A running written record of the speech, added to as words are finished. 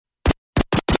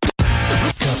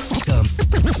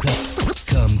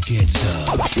Come get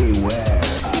some. Beware,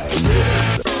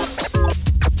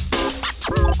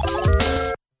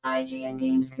 IGN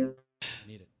Game Scoop.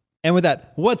 And with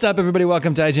that, what's up, everybody?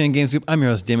 Welcome to IGN Game Scoop. I'm your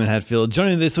host, Damon Hatfield.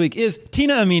 Joining me this week is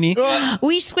Tina Amini.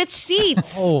 We switched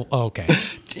seats. Oh, okay.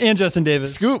 And Justin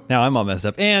Davis. Scoop. Now I'm all messed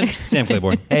up. And Sam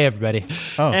Claiborne. Hey, everybody.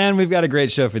 And we've got a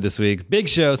great show for this week. Big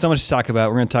show, so much to talk about.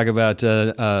 We're going to talk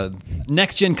about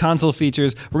next-gen console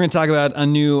features. We're going to talk about a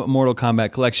new Mortal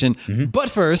Kombat collection. But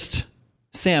first,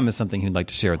 Sam has something he'd like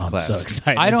to share with the class. So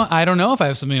excited. I don't know if I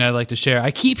have something I'd like to share.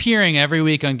 I keep hearing every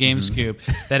week on Game Scoop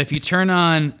that if you turn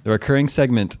on The recurring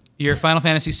segment. your Final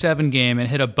Fantasy VII game and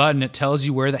hit a button, it tells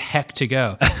you where the heck to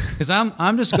go. Because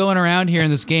I'm just going around here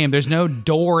in this game. There's no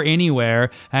door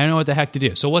anywhere. I don't know what the heck to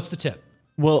do. So what's the tip?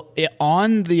 Well,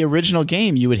 on the original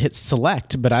game, you would hit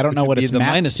select, but I don't know would what be it's the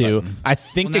mapped minus to. button. I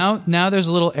think Now there's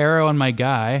a little arrow on my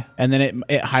guy. and then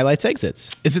it highlights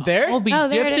exits. Is it there? I'll be Oh,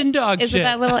 there dipped it in dog is. Is shit. it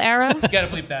that little arrow? You gotta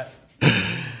bleep that.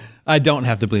 I don't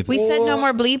have to bleep. We said no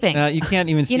more bleeping. You can't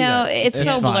even see You know, that. it's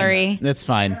so fine. blurry. It's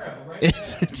fine.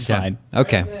 It's fine.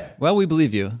 Okay. Well, we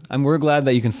believe you. We're glad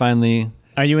that you can finally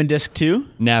Are you in disc 2?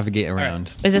 navigate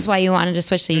around. Is this why you wanted to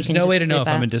switch so you There's can no just way to know slip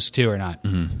if I'm out? in disc 2 or not.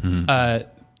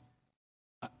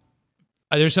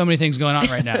 There's so many things going on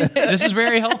right now. This is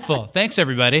very helpful. Thanks,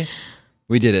 everybody.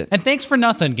 We did it. And thanks for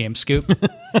nothing, Game Scoop.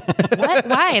 What?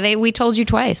 Why? We told you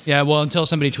twice. Yeah, well, until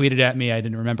somebody tweeted at me, I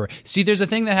didn't remember. See, there's a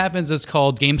thing that happens that's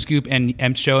called Game Scoop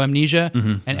and show amnesia,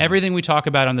 and everything we talk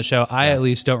about on the show, I at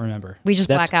least don't remember. We just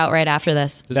black out right after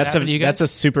this. Does that happen to you guys? That's a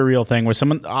super real thing where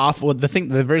someone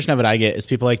the version of it I get is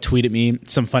people like tweet at me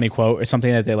some funny quote or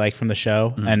something that they like from the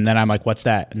show, and then I'm like, "What's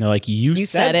that?" And they're like, "You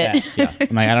said it." that." Yeah.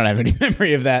 I'm like, I don't have any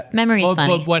memory of that. Memory's Well,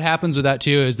 funny. but what happens with that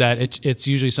too is that it's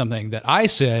usually something that I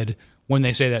said when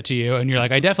they say that to you, and you're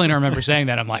like, I definitely don't remember saying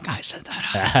that. I'm like, I said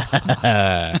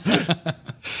that.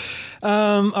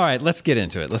 All right, let's get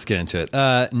into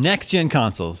it. Next gen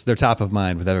consoles, they're top of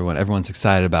mind with everyone. Everyone's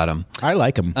excited about them. I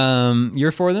like them.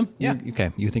 You're for them? Yeah.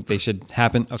 Okay. You think they should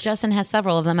happen? Okay. Justin has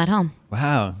several of them at home.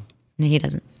 Wow. No, he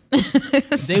doesn't.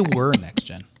 They were next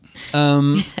gen.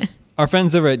 Our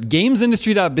friends over at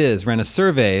GamesIndustry.biz ran a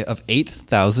survey of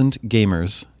 8,000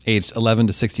 gamers aged 11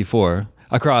 to 64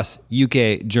 across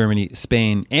UK, Germany,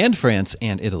 Spain, and France,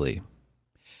 and Italy.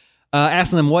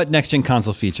 Asking them what next-gen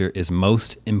console feature is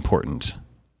most important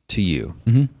to you,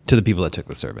 to the people that took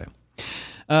the survey.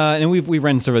 And we've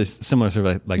run similar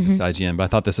survey like this to IGN, but I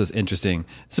thought this was interesting.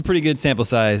 It's a pretty good sample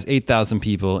size, 8,000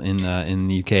 people in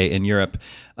the UK and Europe.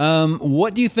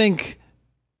 What do you think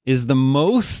is the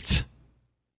most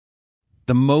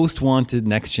wanted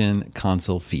next-gen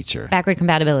console feature? Backward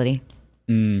compatibility.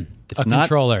 It's A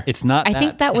controller. It's not. I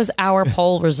think that was our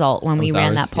poll result when we was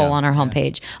ran ours? that poll Yeah. on our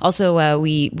homepage. Also,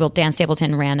 Dan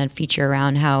Stapleton ran a feature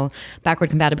around how backward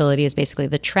compatibility is basically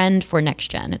the trend for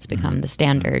next gen. It's become the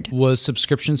standard. Was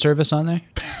subscription service on there?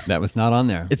 that was not on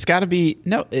there. It's got to be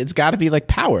like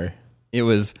power. It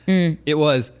was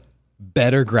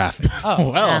better graphics.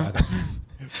 Oh, well.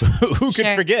 Who could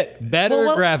Sure. forget? Better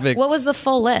Well, graphics. What was the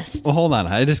full list? Well, hold on.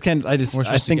 I We're think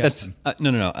supposed to that's guess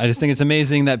no. I just think it's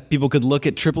amazing that people could look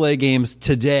at AAA games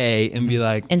today and be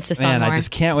like, Insist on "Man, I more."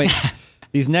 just can't wait.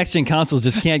 These next gen consoles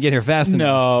just can't get here fast enough."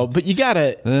 No, but you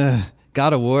gotta.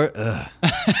 God of War.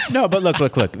 No, but look.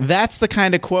 That's the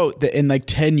kind of quote that in like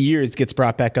 10 years gets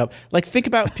brought back up. Like, think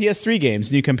about PS3 games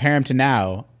and you compare them to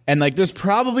now. And like, there's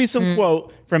probably some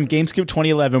quote from GameScoop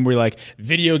 2011 where like,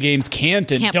 video games can't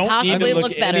Possibly even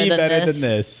look better any than better this. than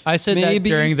this. I said Maybe-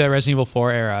 that during the Resident Evil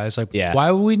 4 era. I was like, Yeah. why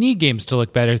would we need games to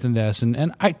look better than this?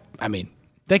 And I mean,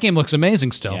 that game looks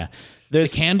amazing still. Yeah. The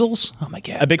There's candles? Oh my a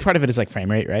God. big part of it is like frame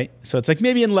rate, right? So it's like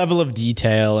maybe in level of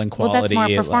detail and Well, quality. that's more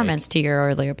like- performance to your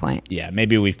earlier point. yeah,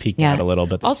 maybe we've peaked Yeah. out a little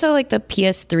bit. Also, like the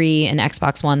PS3 and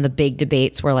Xbox One, the big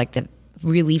debates were like the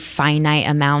really finite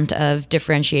amount of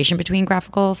differentiation between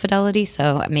graphical fidelity.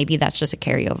 So maybe that's just a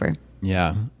carryover.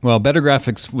 Yeah. Well, better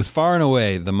graphics was far and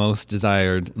away the most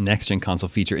desired next-gen console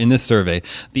feature in this survey.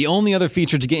 The only other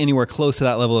feature to get anywhere close to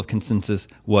that level of consensus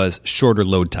was shorter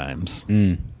load times.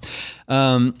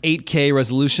 8K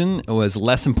resolution was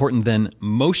less important than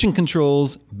motion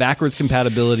controls, backwards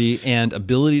compatibility, and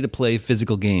ability to play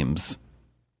physical games.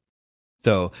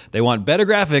 So they want better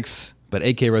graphics, but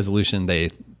 8K resolution they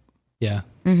Yeah.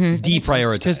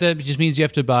 deprioritize. Because that just means you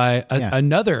have to buy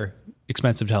another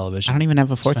expensive television. I don't even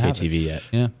have a 4K have it. TV yet.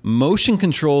 Yeah. Motion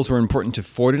controls were important to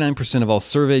 49% of all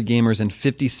surveyed gamers and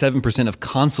 57% of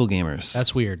console gamers.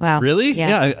 That's weird. Wow. Really?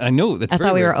 Yeah. I know. That's I very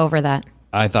thought we weird. were over that.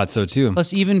 I thought so too.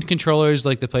 Plus, even controllers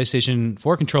like the PlayStation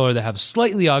 4 controller that have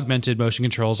slightly augmented motion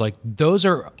controls, like those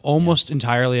are almost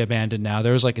entirely abandoned now.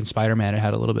 There was like in Spider-Man, it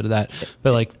had a little bit of that,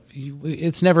 but like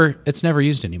it's never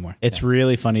used anymore. It's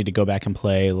really funny to go back and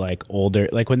play like older,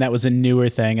 like when that was a newer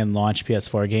thing and launched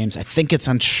PS4 games. I think it's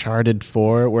Uncharted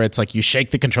 4 where it's like you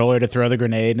shake the controller to throw the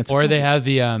grenade. And it's Or they have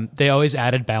they always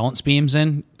added balance beams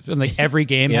in. Like every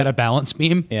game had a balance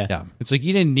beam. Yeah. It's like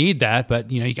you didn't need that,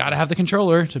 but you got to have the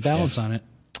controller to balance on it.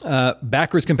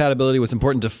 Backwards compatibility was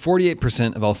important to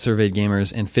 48% of all surveyed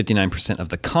gamers and 59% of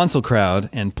the console crowd,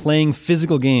 and playing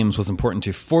physical games was important to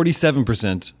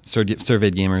 47%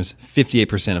 surveyed gamers,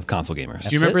 58% of console gamers.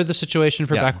 Do you remember the situation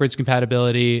for backwards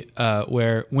compatibility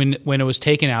where when it was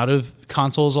taken out of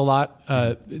consoles a lot,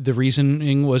 the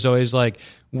reasoning was always like,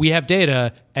 we have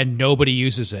data and nobody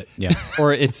uses it. Yeah.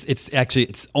 Or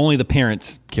it's only the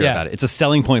parents care about it. It's a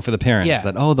selling point for the parents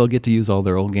that, they'll get to use all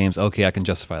their old games. Okay, I can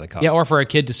justify the cost. Yeah, or for a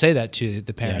kid to say that to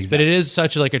the parents. exactly. But it is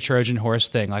such like a Trojan horse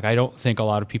thing. Like I don't think a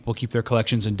lot of people keep their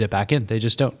collections and dip back in. They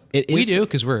just don't. We do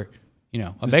because we're,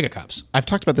 a mega cops. I've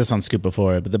talked about this on Scoop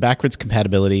before, but the backwards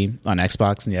compatibility on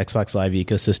Xbox and the Xbox Live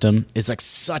ecosystem is like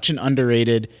such an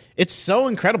underrated. It's so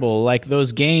incredible. Like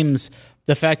those games,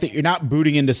 the fact that you're not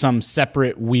booting into some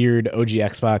separate weird OG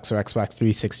Xbox or Xbox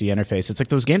 360 interface. It's like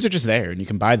those games are just there and you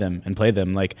can buy them and play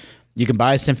them. Like you can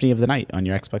buy Symphony of the Night on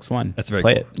your Xbox One. That's very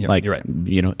play cool. it. Yep, like you're right.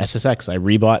 SSX. I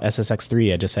rebought SSX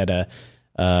 3. I just had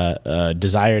a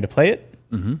desire to play it.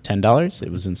 $10. It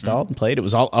was installed and played. It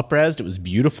was all up-resed. It was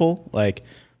beautiful. Like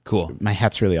Cool. my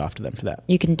hat's really off to them for that.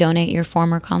 You can donate your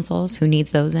former consoles. Who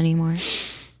needs those anymore?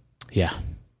 Yeah.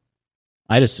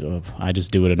 I just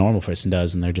do what a normal person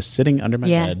does, and they're just sitting under my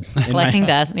bed. in my Collecting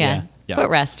house. dust. Yeah. Yeah. Foot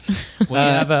rest. When you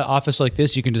have an office like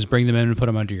this, you can just bring them in and put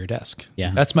them under your desk.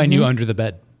 Yeah. That's my new under the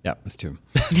bed. Yeah, that's true.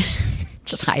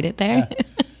 Just hide it there.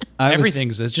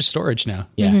 Everything's it's just storage now.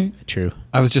 Yeah, true.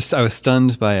 I was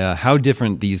stunned by how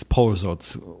different these poll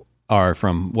results are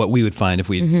from what we would find if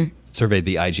we surveyed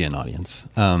the IGN audience.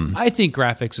 I think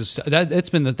graphics is that's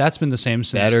been the same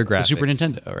since Better the graphics. Super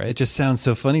Nintendo, right? It just sounds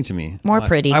so funny to me. More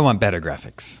pretty. I want better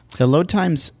graphics. The load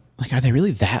times, like, are they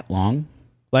really that long?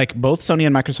 Like, both Sony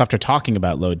and Microsoft are talking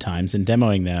about load times and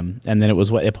demoing them, and then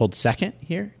it pulled second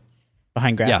here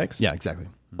behind graphics. Yeah, exactly.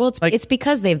 Well, it's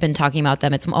because they've been talking about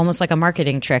them. It's almost like a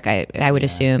marketing trick, I would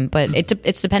assume. But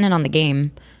it's dependent on the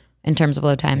game in terms of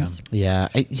load times. Yeah.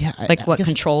 I What guess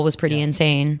Control was pretty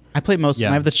insane. I play most. Yeah.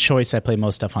 When I have the choice, I play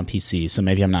most stuff on PC. So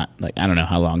maybe I'm not like, I don't know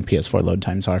how long PS4 load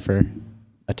times are for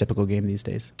a typical game these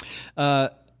days.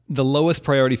 The lowest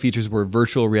priority features were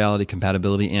virtual reality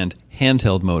compatibility and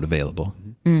handheld mode available.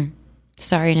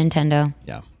 Sorry, Nintendo.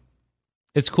 Yeah.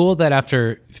 It's cool that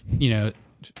after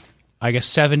I guess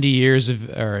 70 years of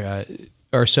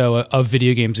or so of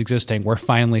video games existing, we're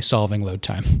finally solving load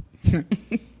time.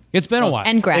 It's been a while.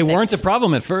 And graphics. They weren't a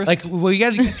problem at first. Like we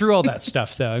got to get through all that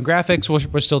stuff though. And graphics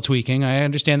we're still tweaking. I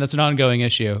understand that's an ongoing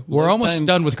issue. We're almost times-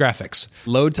 done with graphics.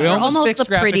 load time. almost fixed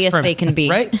the graphics prettiest permanently, they can be.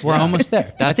 Right? We're almost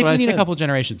there. I think what we I need a said. couple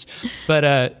generations.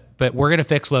 But we're going to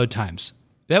fix load times.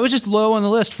 That was just low on the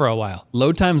list for a while.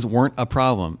 Load times weren't a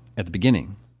problem at the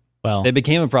beginning. Well, They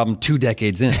became a problem 2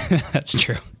 decades in. That's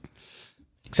true.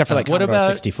 except for like what Commodore about-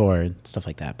 64 and stuff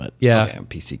like that. But Yeah. Okay,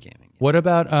 PC gaming. What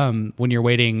about when you're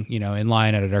waiting, in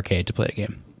line at an arcade to play a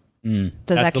game? Does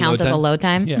That's that the count load as a time? load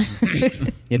time? Yeah.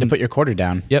 you had to put your quarter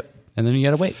down. Yep. And then you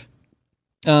got to wait.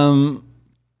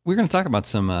 We're going to talk about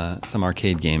some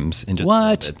arcade games in just a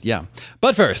What? little bit. Yeah.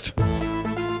 But first,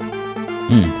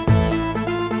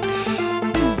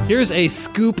 here's a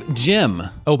scoop gem.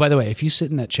 Oh, by the way, if you sit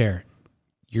in that chair,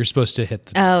 you're supposed to hit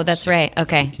the. Oh, that's right.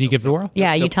 Okay. Can you give it a whirl?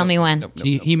 Yeah, you tell me when.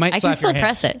 He might I slap can still your hand.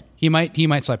 press it. He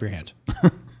might slap your hand.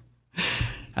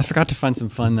 I forgot to find some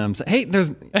fun. Hey,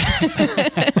 there's.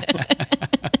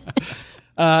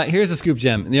 Here's a scoop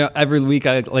gem. Every week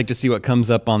I like to see what comes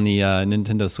up on the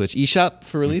Nintendo Switch eShop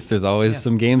for release. There's always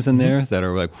some games in there that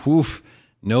are like, whoof,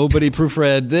 nobody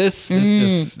proofread this.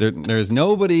 There's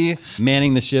nobody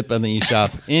manning the ship on the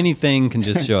eShop. Anything can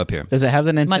just show up here. Does it have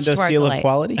the Much to Nintendo our seal of delight.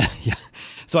 quality?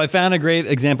 So I found a great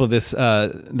example of this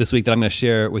this week that I'm going to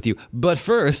share with you. But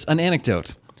first, an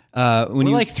anecdote. We're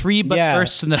like 3 but Yeah.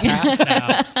 firsts in the past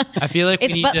now. I feel like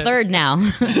It's we need but to, third now.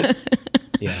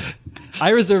 Yeah.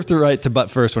 I reserve the right to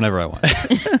butt first whenever I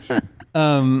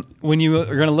want. When you are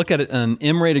going to look at an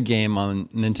M-rated game on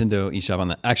Nintendo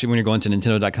eShop, actually when you're going to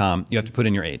Nintendo.com, you have to put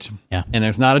in your age. Yeah. And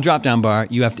there's not a drop-down bar.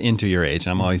 You have to enter your age.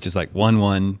 And I'm always just like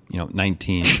 1,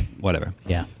 19, whatever.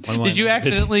 Yeah. 1, Did you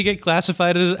accidentally get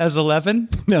classified as 11?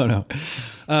 No.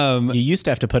 You used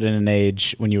to have to put in an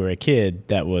age when you were a kid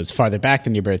that was farther back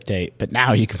than your birth date, but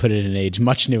now you can put in an age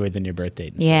much newer than your birth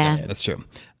date. Yeah. That's true.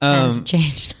 Times have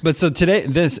changed. But so today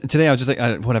I was just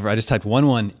like, whatever. I just typed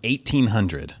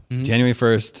 1800, January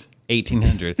 1st,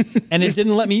 1800. And it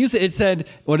didn't let me use it. It said,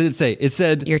 what did it say? It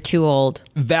said You're too old.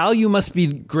 value must be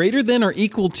greater than or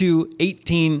equal to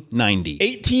 1890.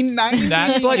 1890.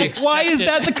 That's Like, why is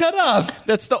that the cutoff?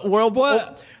 That's the world's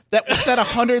What? That was that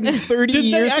 130 Did they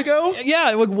years act- ago.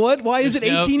 Yeah, like what? Why is it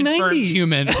No confirmed 1890?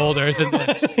 human older than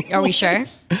this. Are we sure?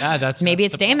 Yeah, that's Maybe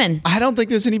it's Damon. I don't think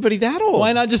there's anybody that old.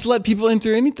 Why not just let people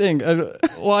enter anything?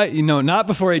 Why? Not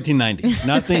before 1890.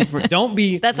 Nothing. Don't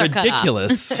be That's our cutoff.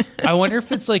 ridiculous. I wonder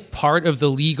if it's like part of the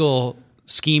legal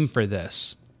scheme for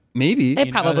this. Maybe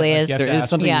It probably like, is. you have there to is ask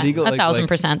something Yeah, legal.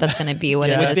 1,000%. That's going to be what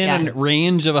it is. within Yeah. a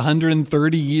range of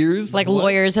 130 years. Like What?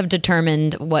 lawyers have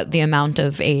determined what the amount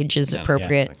of age is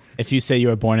appropriate. If you say you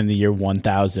were born in the year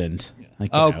 1000,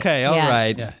 like Okay, all Yeah.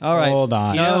 right, Yeah. all right. Hold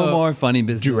on. No You know, more funny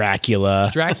business. Dracula.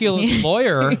 Dracula's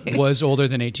lawyer was older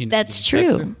than 18. That's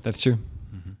true. That's true.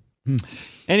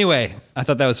 Anyway, I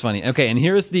thought that was funny. Okay, and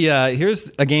here's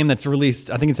a game that's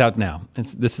released. I think it's out now.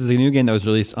 This is a new game that was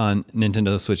released on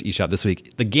Nintendo Switch eShop this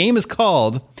week. The game is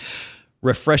called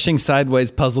Refreshing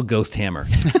Sideways Puzzle Ghost Hammer.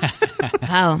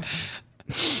 Wow.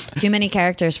 Too many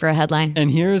characters for a headline. And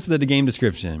here's the game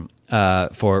description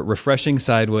for Refreshing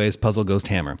Sideways Puzzle Ghost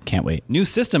Hammer. Can't wait. New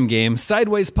system game,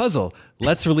 Sideways Puzzle.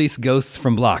 Let's release ghosts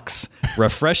from blocks.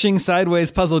 Refreshing Sideways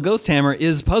Puzzle Ghost Hammer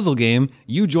is puzzle game.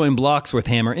 You join blocks with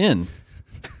hammer in.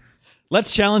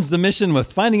 Let's challenge the mission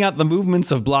with finding out the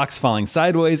movements of blocks falling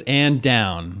sideways and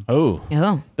down. Oh,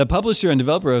 Oh. The publisher and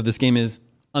developer of this game is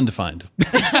undefined.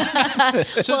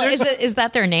 So Well, is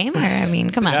that their name? Or, I mean,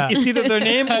 come on. It's either their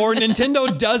name or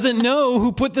Nintendo doesn't know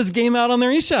who put this game out on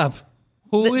their eShop.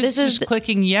 who is this is just the-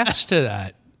 clicking yes to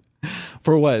that?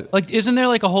 For what? Like, isn't there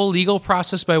like a whole legal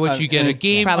process by which you get a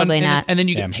game? Probably and, not. And then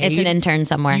you get paid? It's an intern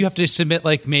somewhere. You have to submit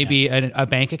like maybe a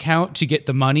bank account to get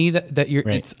the money that you're.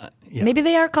 right. Maybe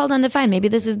they are called undefined. Maybe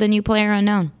this is the new player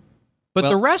unknown. But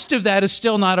the rest of that is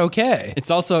still not okay. It's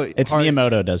also It's hard.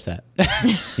 Miyamoto does that.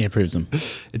 He approves them.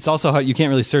 It's also hard. You can't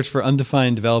really search for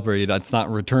undefined developer. It's not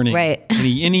returning Right.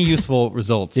 any useful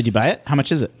results. Did you buy it? How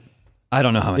much is it? I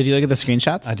don't know how much. Did you look at the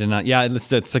screenshots? I did not. Yeah,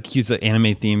 it's like he's an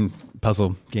anime themed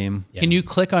puzzle game. Can you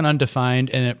click on undefined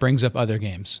and it brings up other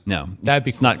games? No, That'd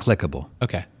be it's not clickable.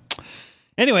 Okay.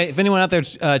 Anyway, if anyone out there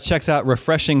checks out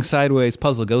Refreshing Sideways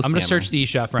Puzzle Ghost I'm going to Hammer, search the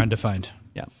eShop for undefined.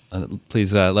 Yeah,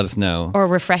 please let us know Or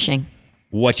refreshing.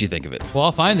 what you think of it. Well,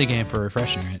 I'll find the game for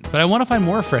refreshing, right? But I want to find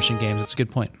more refreshing games. That's a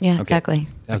good point. Yeah, exactly.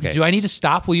 Okay. Do I need to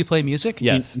stop? Will you play music?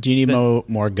 Yes. Do you need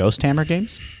more Ghost Hammer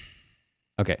games?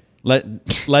 Okay.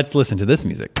 Let's listen to this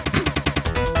music.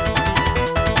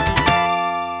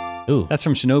 Ooh. That's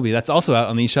from Shinobi. That's also out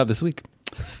on the eShop this week.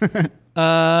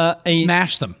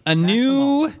 Smash them. A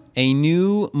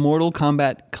new Mortal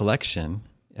Kombat collection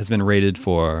has been rated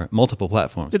for multiple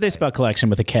platforms. Did they spell collection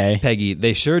with a K? Peggy,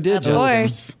 they sure did. Of Justin.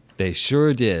 course. They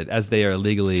sure did, as they are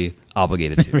legally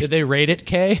obligated to. Did they rate it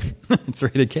K? It's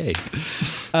rated K.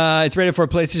 It's rated for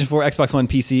PlayStation 4, Xbox One,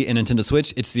 PC, and Nintendo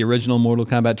Switch. It's the original Mortal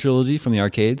Kombat trilogy from the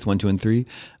arcades, 1, 2, and 3.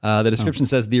 The description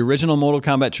says, the original Mortal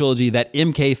Kombat trilogy that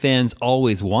MK fans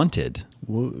always wanted.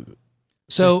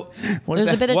 So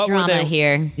There's a bit of What were drama they-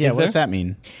 here. Yeah, Is what does there? that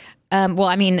mean? Well,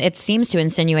 I mean, it seems to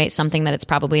insinuate something that it's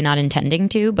probably not intending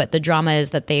to, but the drama is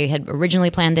that they had originally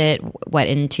planned it,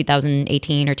 in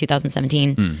 2018 or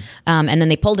 2017. And then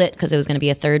they pulled it because it was going to be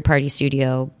a third-party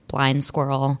studio, Blind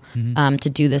Squirrel, to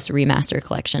do this remaster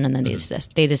collection. And then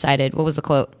they decided, what was the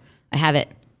quote? I have it.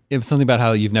 It was something about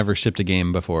how you've never shipped a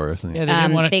game before or something. yeah, they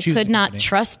didn't want to They choose could not anybody.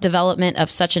 trust development of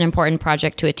such an important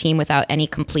project to a team without any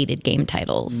completed game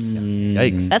titles.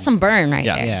 Yikes. That's some burn right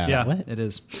Yeah. there. Yeah. Yeah, What? it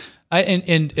is.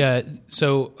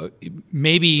 So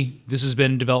maybe this has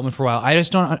been in development for a while. I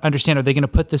just don't understand. Are they going to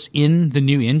put this in the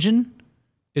new engine?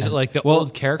 Is it like the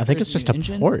old character? I think it's just a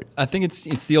port. I think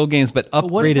it's the old games, but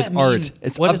what does that upgraded art. mean?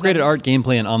 It's What does that upgraded mean? art,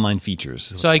 gameplay, and online features.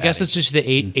 So I guess it's just the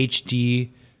 8 HD.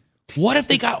 What if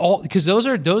they got all? Because those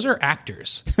are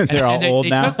actors. They're all old they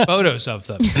now. took photos of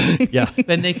them. Yeah.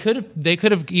 Then they could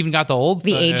have even got the old,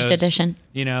 The aged photos, edition.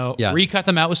 You know, Yeah. recut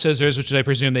them out with scissors, which I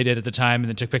presume they did at the time, and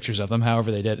then took pictures of them.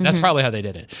 However they did it. That's probably how they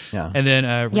did it. Yeah. And then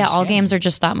Yeah, all rescan games them. are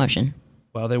just stop motion.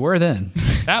 Well, they were then.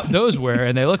 Those were,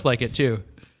 and they looked like it too.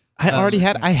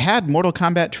 I had Mortal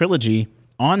Kombat trilogy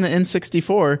on the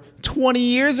N64 20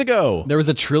 years ago. There was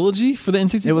a trilogy for the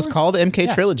N64? It was called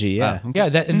MK Trilogy. Yeah. Yeah,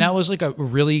 that was like a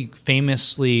really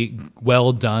famously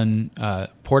well done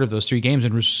port of those 3 games,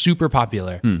 and was super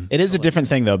popular. It is a different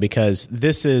thing though, because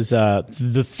this is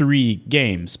the 3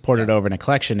 games ported over in a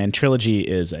collection, and trilogy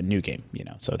is a new game.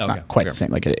 So it's not quite the same.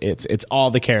 Like it's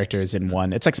all the characters in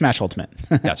one. It's like Smash Ultimate.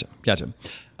 Gotcha.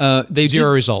 They Zero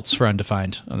did- results for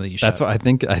undefined on the eShop. That's what I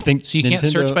think. So you can't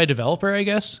Nintendo- search by developer, I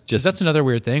guess. Just that's another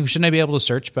weird thing. Shouldn't I be able to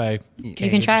search by? You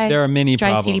can try. There are many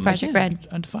try CD problems. Projekt Red.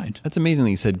 Undefined. That's amazing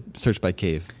that you said search by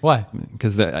Cave. Why?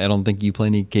 Because I don't think you play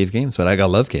any Cave games, but I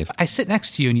love Cave. I sit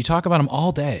next to you and you talk about them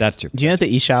all day. That's true. Do you know that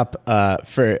the eShop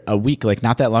for a week, like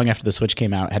not that long after the Switch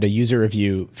came out, had a user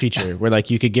review feature where like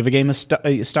you could give a game a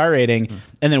star rating,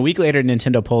 and then a week later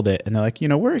Nintendo pulled it, and they're like,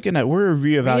 we're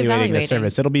reevaluating the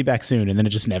service. It'll be back soon, and then it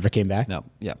just never came back. No.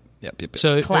 Yep.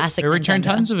 So Classic it returned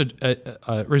Nintendo. tons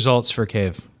of results for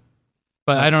Cave,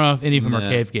 but I don't know if any of them are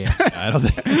Cave games. I don't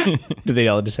think. Do they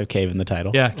all just have Cave in the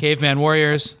title? Yeah, Caveman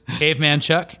Warriors, Caveman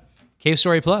Chuck, Cave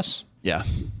Story Plus, Yeah.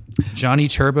 Johnny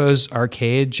Turbo's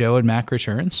Arcade, Joe and Mac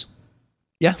Returns.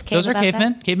 Yeah. Those are about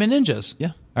that? Cavemen Ninjas.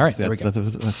 Yeah. All right, there we That's, go.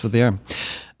 that's what they are.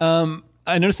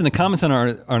 I noticed in the comments on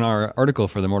our article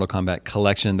for the Mortal Kombat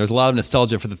collection, there's a lot of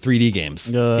nostalgia for the 3D games.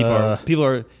 People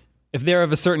are if they're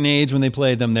of a certain age when they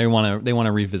played them, they want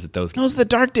to revisit those games. Those are the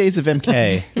dark days of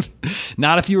MK.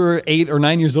 Not if you were 8 or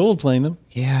 9 years old playing them.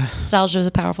 Yeah. Nostalgia is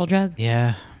a powerful drug.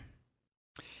 Yeah.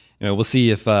 We'll see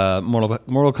if Mortal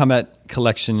Kombat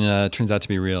collection turns out to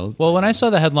be real. Well, when I saw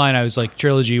the headline, I was like,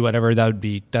 trilogy, whatever,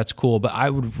 that's cool. But I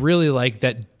would really like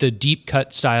the deep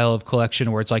cut style of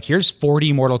collection where it's like, here's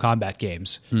 40 Mortal Kombat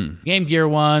games. Game Gear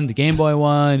one, the Game Boy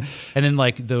one, and then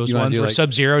like those You wanna ones do where like-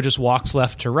 Sub-Zero just walks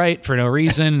left to right for no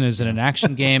reason and is in an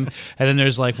action game. And then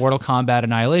there's like Mortal Kombat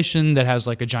Annihilation that has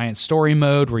like a giant story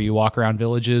mode where you walk around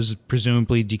villages,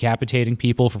 presumably decapitating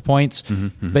people for points.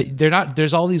 But they're not,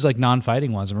 there's all these like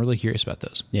non-fighting ones. I'm really curious about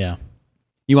those. Yeah.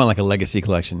 You want like a legacy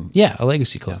collection. Yeah, a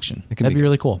legacy collection. it can That'd be be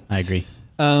really cool. I agree.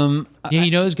 Yeah, you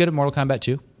know who's good at Mortal Kombat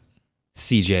 2?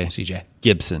 CJ CJ.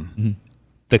 Gibson.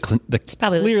 The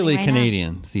probably clearly listening right now.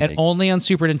 Canadian CJ. And only on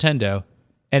Super Nintendo.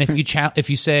 And if you if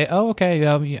you say, "Oh,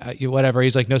 okay, whatever,"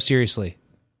 he's like, "No, seriously,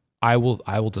 I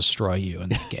will destroy you in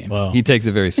that game." Well, He takes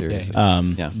it very seriously.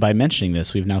 Yeah. by mentioning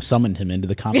this, we've now summoned him into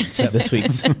the comments of this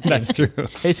week's. That's true.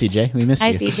 Hey, CJ, we missed Hi,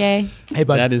 you. CJ. Hey,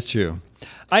 bud. That is true.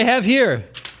 I have here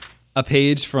a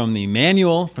page from the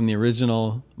manual from the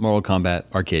original Mortal Kombat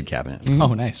arcade cabinet.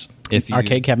 Oh, nice. If you,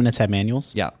 Arcade cabinets have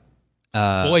manuals? Yeah.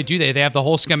 Boy, do they? They have the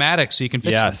whole schematic so you can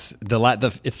fix them. Yes,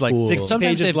 it's like 60 Sometimes they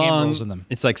pages have game long. rules in them.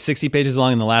 It's like 60 pages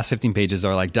long, and the last 15 pages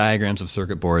are like diagrams of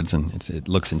circuit boards, and it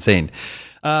looks insane.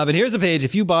 But here's a page.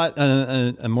 If you bought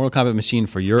a Mortal Kombat machine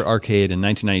for your arcade in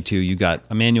 1992, you got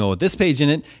a manual with this page in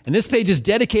it, and this page is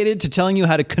dedicated to telling you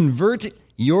how to convert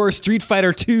your Street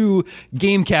Fighter II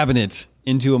game cabinet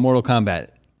into a Mortal Kombat.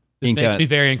 This makes me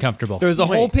very uncomfortable. There's a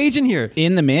whole page in here.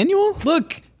 In the manual?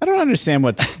 Look, I don't understand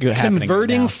what's happening.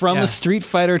 converting right now. from a Street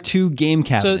Fighter II game So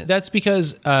cabinet. that's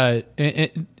because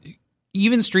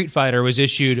even Street Fighter was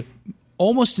issued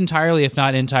almost entirely, if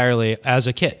not entirely, as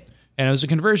a kit. And it was a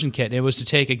conversion kit. It was to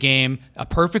take a game, a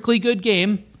perfectly good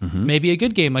game, maybe a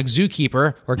good game like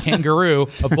Zookeeper or Kangaroo,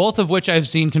 both of which I've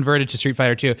seen converted to Street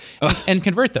Fighter 2, and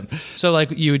convert them. So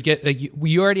like you would get, like,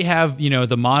 you already have,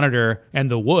 the monitor and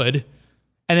the wood,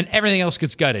 and then everything else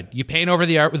gets gutted. You paint over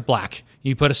the art with black.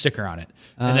 You put a sticker on it.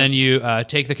 And then you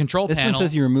take the control this panel. one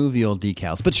says you remove the old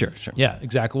decals, but sure. Yeah,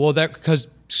 exactly. Well, that because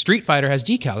Street Fighter has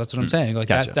decals. That's what I'm saying. Like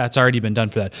Gotcha. that's already been done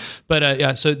for that. But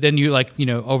yeah, so then you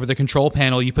over the control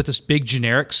panel, you put this big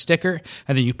generic sticker,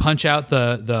 and then you punch out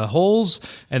the holes,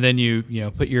 and then you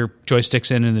put your joysticks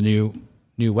in the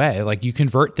new way. Like you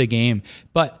convert the game,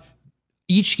 but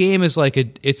each game is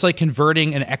it's like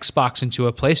converting an Xbox into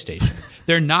a PlayStation.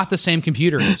 They're not the same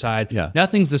computer inside. Yeah.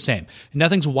 Nothing's the same.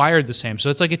 Nothing's wired the same. So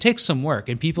it's like it takes some work.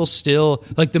 And people still,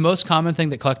 like, the most common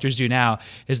thing that collectors do now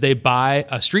is they buy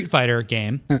a Street Fighter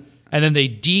game and then they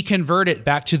deconvert it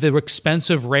back to the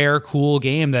expensive, rare, cool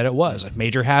game that it was, like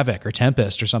Major Havoc or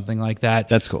Tempest or something like that.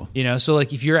 That's cool. So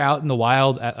like if you're out in the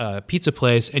wild at a pizza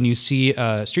place and you see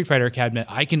a Street Fighter cabinet,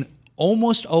 I can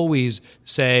almost always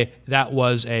say that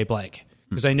was a blank.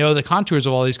 Because I know the contours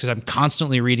of all these, because I'm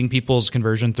constantly reading people's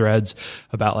conversion threads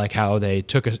about like how they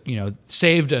took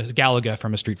saved a Galaga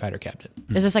from a Street Fighter cabinet.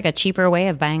 Is this like a cheaper way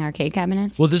of buying arcade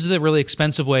cabinets? Well, this is a really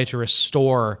expensive way to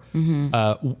restore.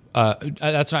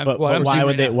 That's not. But what I'm why saying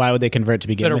would right they? now. Why would they convert to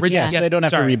begin But with? yes, They don't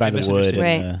have to sorry, rebuy I the wood. misunderstood.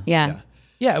 and, Right. Yeah.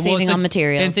 Yeah, well, Saving it's on like-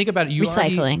 materials. And think about it. You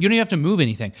Recycling. don't even have to move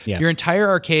anything. Yeah. Your entire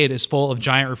arcade is full of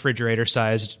giant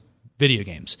refrigerator-sized video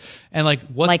games. And like,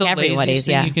 what's Like the everybody's, laziest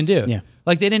thing yeah. you can do? Yeah.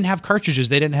 Like they didn't have cartridges.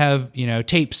 They didn't have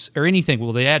tapes or anything.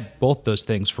 Well, they had both those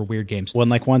things for weird games. When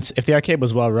once, if the arcade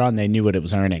was well run, they knew what it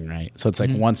was earning, right? So it's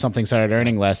like once something started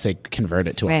earning less, they convert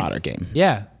it to a Right. hotter game.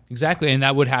 Yeah, exactly. And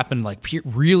that would happen like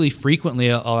really frequently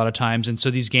a lot of times. And so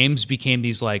these games became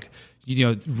these like,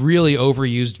 really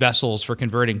overused vessels for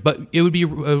converting. But it would be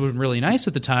really nice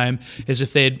at the time is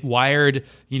if they'd wired,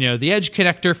 the edge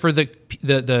connector for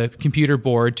the computer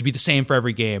board to be the same for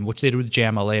every game, which they did with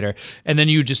JAMA later. And then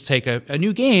you just take a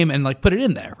new game and like put it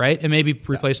in there, right? And maybe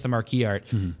replace the marquee art.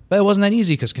 Mm-hmm. But it wasn't that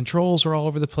easy because controls were all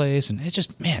over the place. And it's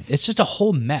just a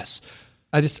whole mess.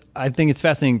 I think it's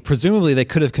fascinating. Presumably, they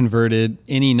could have converted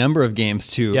any number of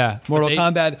games to Mortal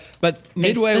Kombat, but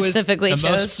Midway was specifically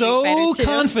chose so Street Fighter 2.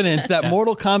 confident that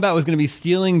Mortal Kombat was going to be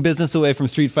stealing business away from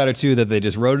Street Fighter 2 that they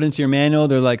just wrote it into your manual.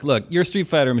 They're like, look, your Street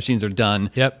Fighter machines are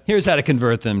done. Yep. Here's how to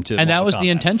convert them to And Mortal that was Kombat. the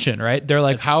intention, right? They're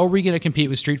like, how are we going to compete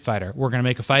with Street Fighter? We're going to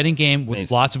make a fighting game with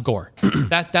Amazing. lots of gore.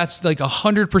 That's like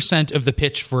 100% of the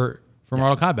pitch for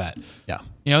Mortal Kombat. Yeah.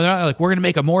 They're not like, we're going to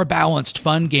make a more balanced,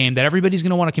 fun game that everybody's going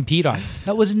to want to compete on.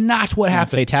 That was not what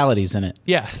happened. Fatalities in it.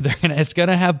 Yeah, it's going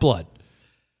to have blood.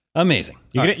 Amazing.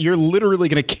 You're literally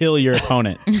going to kill your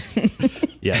opponent.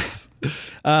 Yes.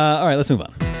 All right, let's move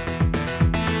on.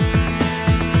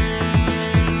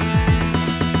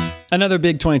 Another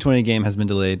big 2020 game has been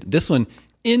delayed. This one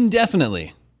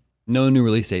indefinitely. No new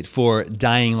release date for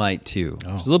Dying Light 2, which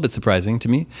is a little bit surprising to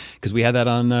me because we had that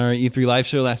on our E3 live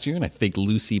show last year, and I think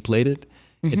Lucy played it.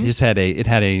 Mm-hmm. It just had I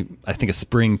think a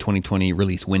spring 2020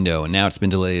 release window, and now it's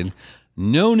been delayed.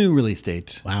 No new release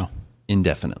date. Wow.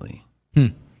 Indefinitely.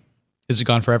 Is it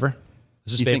gone forever?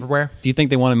 Is this vaporware? Do you think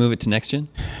they want to move it to next gen?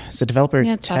 Is the developer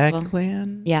Yeah, it's possible.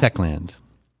 Techland? Yeah. Techland.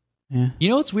 You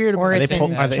know what's weird? Or about it's it?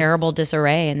 in terrible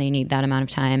disarray and they need that amount of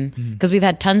time. Because we've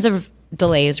had tons of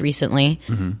delays recently,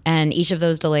 and each of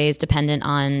those delays, dependent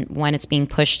on when it's being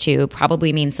pushed to,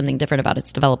 probably means something different about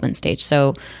its development stage.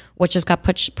 So what just got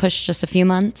pushed just a few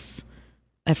months?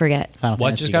 I forget. Final What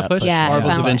Fantasy just got pushed? Yeah, Marvel's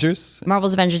Final- Avengers?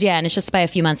 Marvel's Avengers, yeah, and it's just by a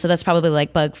few months. So that's probably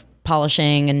like bug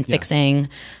polishing and fixing.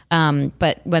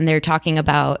 But when they're talking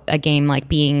about a game like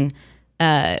being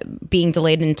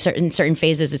delayed in certain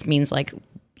phases, it means like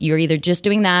you're either just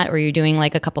doing that or you're doing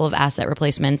like a couple of asset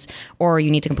replacements, or you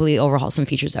need to completely overhaul some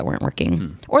features that weren't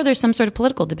working. Or there's some sort of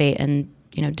political debate and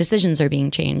decisions are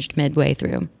being changed midway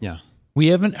through. Yeah. We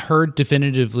haven't heard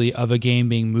definitively of a game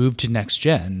being moved to next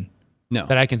gen No.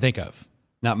 that I can think of.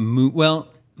 Not moved. Well,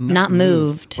 Not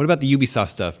moved. What about the Ubisoft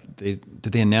stuff? Did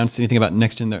they announce anything about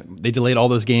next gen? They delayed all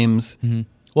those games,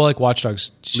 Well, like Watch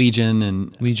Dogs Legion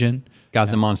and Legion.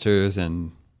 Gods and Monsters,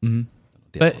 and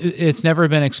But it's never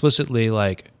been explicitly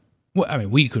like, well, I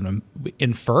mean, we could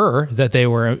infer that they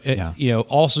were,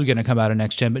 also going to come out of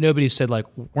next gen, but nobody said like,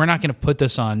 we're not going to put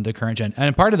this on the current gen.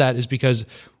 And part of that is because,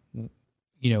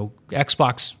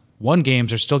 Xbox One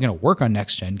games are still going to work on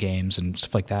next gen games and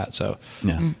stuff like that. So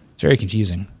it's very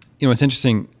confusing. It's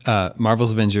interesting.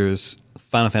 Marvel's Avengers,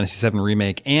 Final Fantasy VII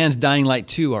Remake, and Dying Light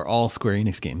 2 are all Square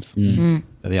Enix games.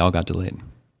 They all got delayed.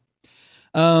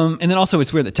 And then also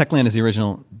it's weird that Techland is the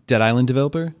original Dead Island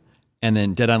developer, and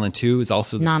then Dead Island 2 is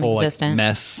also this whole Non-existent.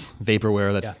 mess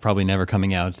vaporware that's probably never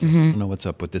coming out. So I don't know what's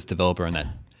up with this developer and that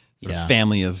sort of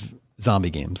family of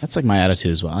zombie games. That's like my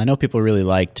attitude as well. I know people really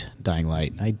liked Dying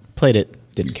Light. I played it,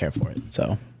 didn't care for it.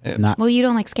 So not Well, you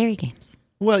don't like scary games.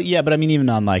 well, yeah, but I mean, even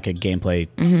on like a gameplay,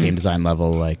 game design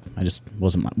level, like I just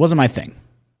wasn't my thing.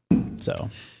 So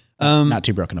not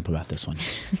too broken up about this one.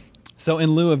 So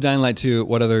in lieu of Dying Light 2,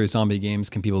 what other zombie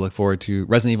games can people look forward to?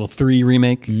 Resident Evil 3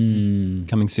 Remake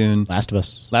coming soon. Last of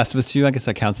Us, Last of Us 2, I guess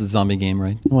that counts as a zombie game,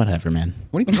 right? whatever, man.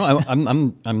 What do you know?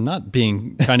 I'm not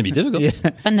trying to be difficult.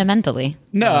 Fundamentally.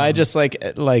 No, I just like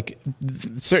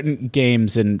certain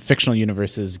games in fictional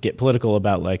universes get political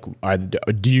about like,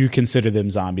 do you consider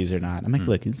them zombies or not? I'm like,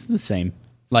 look, it's the same.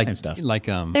 Like Same stuff. Like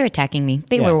They're attacking me.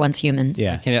 They Yeah. were once humans.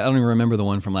 Yeah. I don't even remember the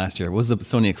one from last year. What was the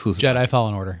Sony exclusive? Jedi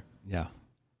Fallen Order. Yeah.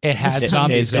 It had Days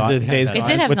zombies. Gone. It did have Days that. Gone It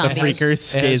did have with zombies. the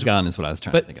freakers. It has- Days Gone is what I was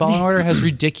trying to But think of. Fallen Order has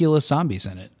ridiculous zombies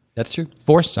in it. That's true.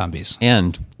 Force zombies,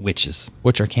 And witches.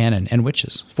 which are canon, and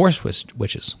witches. Force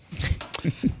witches.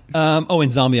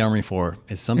 And Zombie Armory 4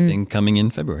 is something coming in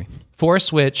February. For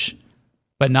Switch,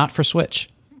 but not for Switch.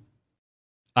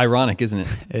 Ironic, isn't it?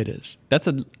 It is. That's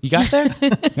a. You got there?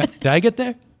 Did I get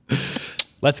there?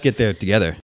 Let's get there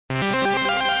together.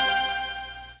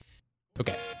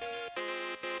 Okay.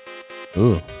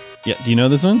 Ooh, Yeah. Do you know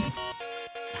this one?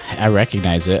 I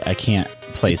recognize it. I can't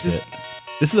place it.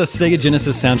 This is a Sega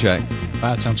Genesis soundtrack,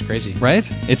 Wow, that sounds crazy. right?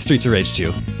 It's Streets of Rage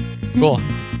 2. Cool.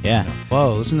 Yeah,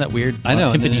 Whoa, isn't that weird? I know.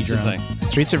 and Timpani it's just drone. like,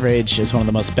 Streets of Rage is one of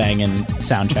the most banging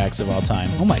soundtracks of all time.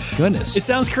 Oh my goodness. it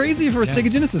sounds crazy for a Sega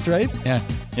Genesis, right? yeah.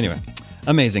 Anyway,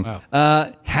 amazing.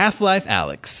 Wow. Half-Life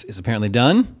Alyx is apparently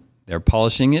done. They're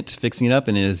polishing it, fixing it up,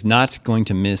 and it is not going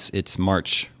to miss its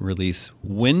March release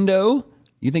window.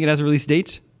 You think it has a release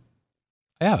date?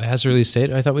 Yeah, it has a release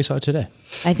date. I thought we saw it today.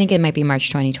 I think it might be March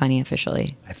 2020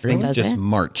 officially. I think it's Does just it?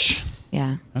 March.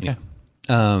 Yeah. Okay.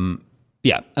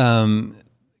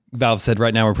 Valve said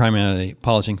right now we're primarily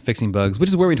polishing, fixing bugs, which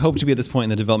is where we'd hope to be at this point in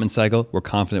the development cycle. We're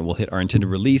confident we'll hit our intended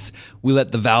release. We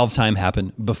let the Valve time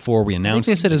happen before we I think announce.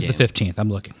 they said it's the game. 15th. I'm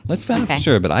looking. Let's find out Okay. for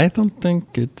sure, but I don't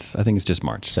think it's. I think it's just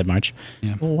March. Said March.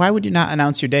 Well, why would you not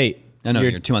announce your date? I know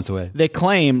you're 2 months away. They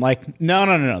claim like,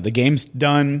 no. The game's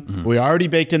done. We already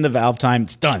baked in the Valve time.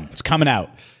 It's done. It's coming out.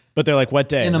 But they're like, what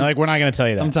day? And they're like, we're not going to tell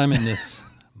you that. Sometime in this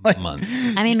month.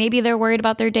 I mean, maybe they're worried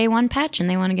about their day one patch and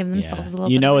they want to give themselves a little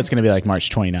You bit know of it's going to be like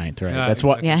March 29th, right? That's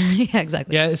what. Yeah, yeah,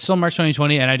 exactly. Yeah, it's still March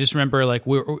 2020, and I just remember like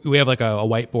we have like a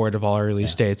whiteboard of all our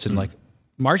release dates, and like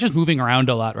March is moving around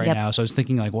a lot right Yep. now. So I was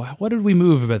thinking like, what did we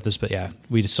move about this? But yeah,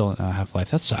 we just still don't know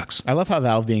Half-Life. That sucks. I love how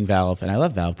Valve being Valve, and I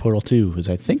love Valve. Portal 2 was,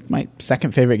 I think, my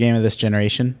second favorite game of this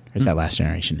generation. Or is that last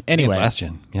generation? Anyway, last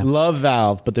gen, yeah. love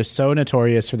Valve, but they're so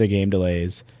notorious for their game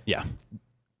delays. Yeah.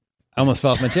 I almost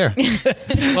fell off my chair.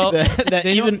 Well, That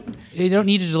they don't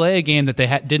need to delay a game that they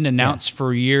didn't announce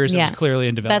for years. Yeah. That was clearly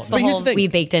in development. That's the But here's whole the thing. we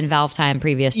baked in Valve time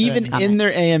previous to Even this in comment.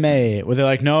 their AMA, where they're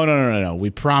like, no, we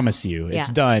promise you, it's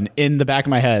Yeah. done. In the back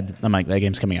of my head, I'm like, that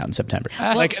game's coming out in September.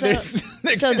 like, so,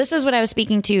 there's, so this is what I was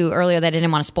speaking to earlier that I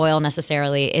didn't want to spoil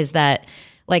necessarily is that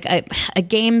like a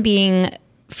game being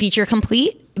feature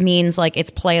complete means like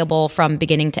it's playable from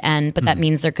beginning to end, but that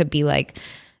means there could be like,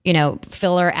 you know,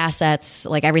 filler assets,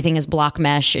 like everything is block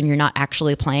mesh and you're not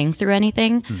actually playing through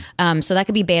anything. So that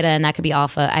could be beta and that could be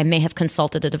alpha. I may have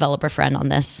consulted a developer friend on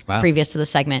this previous to the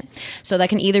segment. So that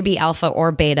can either be alpha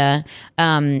or beta.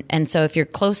 And so if you're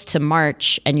close to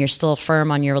March and you're still firm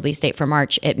on your release date for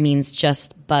March, it means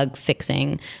just bug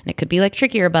fixing. And it could be like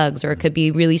trickier bugs or it could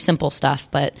be really simple stuff.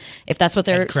 But if that's what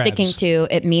they're sticking to,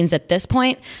 it means at this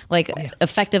point, like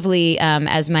effectively,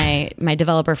 as my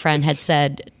developer friend had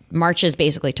said, March is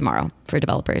basically tomorrow for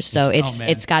developers, so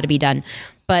it's got to be done.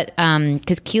 But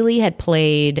because Keeley had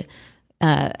played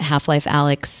Half-Life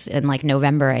Alyx in like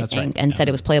November, I think, and said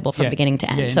it was playable from beginning to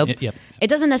end. So it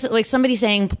doesn't necessarily like somebody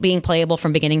saying being playable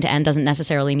from beginning to end doesn't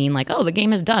necessarily mean like, oh, the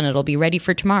game is done, it'll be ready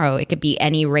for tomorrow. It could be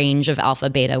any range of alpha,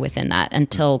 beta within that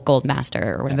until Gold Master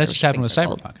or whatever. and that just happened with shipping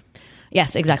for Gold. Cyberpunk.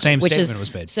 Yes, exactly. Same Which statement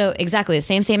was made. So exactly the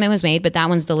same statement was made, but that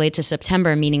one's delayed to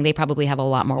September, meaning they probably have a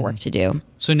lot more work to do.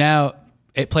 So now,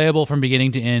 it playable from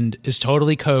beginning to end is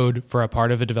totally code for a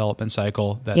part of a development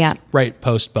cycle that's right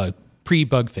post-bug,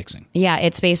 pre-bug fixing. Yeah,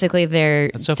 it's basically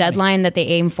their so funny. deadline that they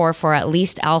aim for at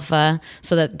least alpha,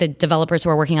 so that the developers who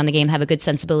are working on the game have a good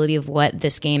sensibility of what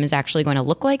this game is actually going to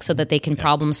look like, so that they can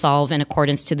problem solve in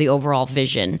accordance to the overall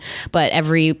vision. But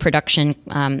every production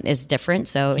is different,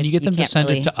 so Can you get them to can't send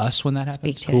really it to us when that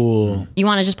speak happens? to cool. it. You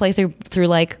want to just play through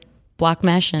like block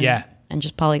mesh and Yeah. and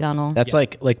just polygonal. That's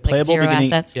like playable zero beginning,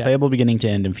 assets? playable beginning to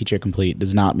end and feature complete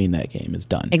does not mean that game is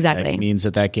done. Exactly. It means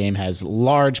that game has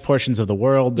large portions of the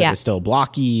world that Yeah. are still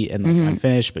blocky and like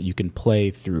unfinished, but you can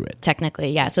play through it. Technically,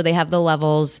 yeah. So they have the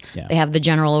levels, Yeah. they have the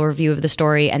general overview of the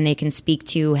story, and they can speak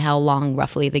to how long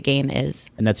roughly the game is.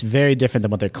 And that's very different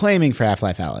than what they're claiming for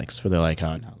Half-Life Alyx, where they're like,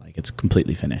 oh no, like it's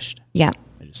completely finished. Yeah.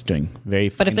 They're just doing very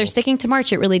But if they're sticking to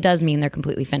March, it really does mean they're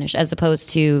completely finished, as opposed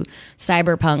to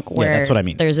Cyberpunk, where that's what I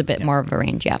mean. there's a bit more of a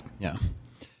range. Yeah. Yeah.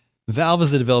 Valve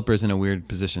as the developer is in a weird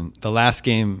position. The last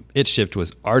game it shipped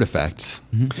was Artifact.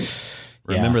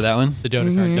 Remember that one? The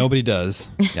Dota card. Nobody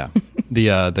does. Yeah.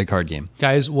 The card game.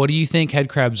 Guys, what do you think head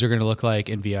crabs are going to look like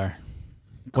in VR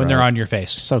when they're on your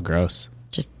face? so gross.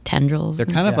 Just tendrils. They're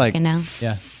kind of like now.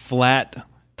 Yeah. flat.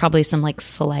 Probably some like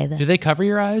saliva. Do they cover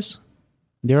your eyes?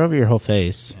 They're over your whole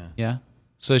face. Yeah.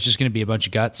 So it's just going to be a bunch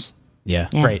of guts. Yeah.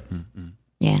 Yeah. Great.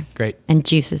 Yeah. Great. And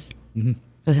juices.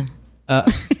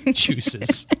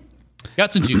 Juices.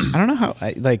 Guts and juices. I don't know how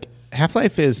like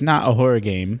Half-Life is not a horror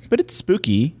game, but it's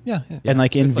spooky. Yeah. And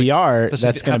like in It's like- VR, especially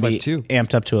that's going to be Half-Life 2.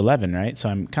 amped up to 11, right? So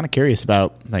I'm kind of curious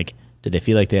about like, did they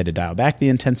feel like they had to dial back the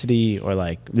intensity, or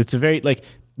like it's a very like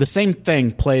the same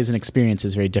thing plays and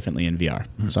experiences very differently in VR.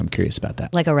 So I'm curious about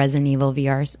that. Like a Resident Evil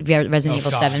Resident Evil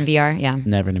 7 VR. Yeah.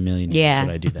 Never in a million years Yeah.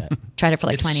 would I do that. Tried it for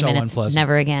like It's 20 so minutes. unpleasant.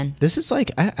 Never again. This is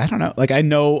like I don't know. Like I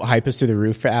know hype is through the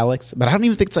roof for Alyx, but I don't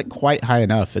even think it's like quite high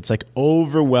enough. It's like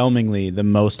overwhelmingly the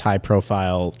most high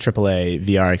profile AAA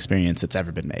VR experience that's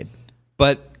ever been made.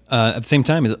 But at the same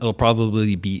time, it'll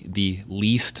probably be the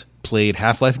least played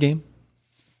Half-Life game.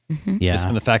 Yeah. Just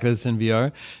from the fact that it's in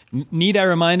VR. Need I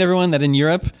remind everyone that in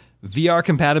Europe, VR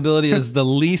compatibility is the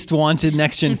least wanted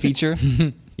next-gen feature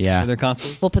Yeah. for their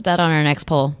consoles? We'll put that on our next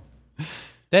poll.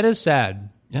 That is sad.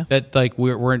 Yeah. That like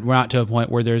we're not to a point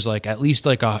where there's like at least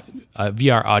like a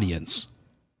VR audience.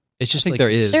 It's just I think like there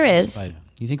is. There is.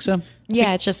 You think so?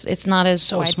 Yeah, it's not as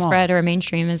so widespread small. or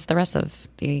mainstream as the rest of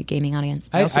the gaming audience.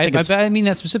 I mean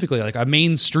that specifically, like a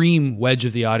mainstream wedge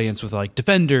of the audience with like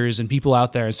defenders and people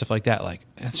out there and stuff like that. Like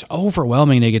it's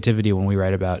overwhelming negativity when we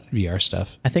write about VR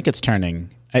stuff. I think it's turning.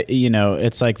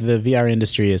 It's like the VR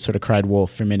industry has sort of cried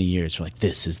wolf for many years. We're like,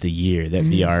 this is the year that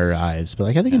VR arrives. But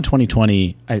like, I think in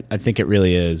 2020, I think it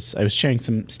really is. I was sharing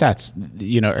some stats,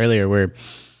 earlier where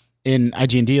in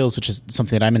IGN Deals, which is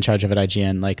something that I'm in charge of at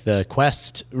IGN, like the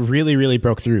Quest really, really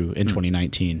broke through in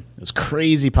 2019. It was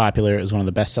crazy popular. It was one of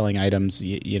the best selling items,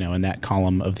 in that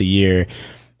column of the year.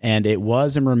 And it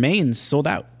was and remains sold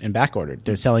out and backordered.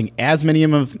 They're selling as many of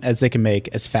them as they can make,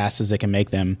 as fast as they can make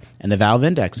them. And the Valve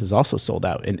Index is also sold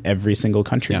out in every single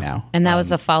country now. And that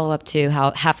was a follow-up to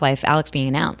how Half-Life Alyx being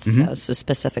announced. So it's a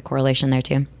specific correlation there,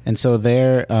 too. And so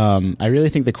I really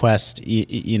think the Quest,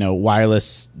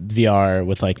 wireless VR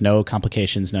with like no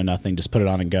complications, no nothing, just put it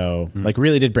on and go, like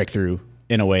really did break through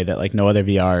in a way that like no other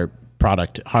VR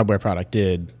hardware product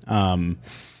did.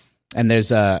 And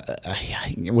there's I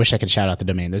wish I could shout out the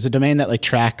domain. There's a domain that like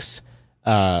tracks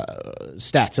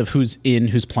stats of who's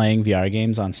playing VR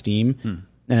games on Steam.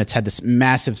 And it's had this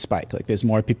massive spike. Like there's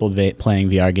more people playing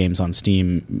VR games on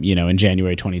Steam, in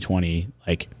January 2020.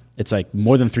 Like it's like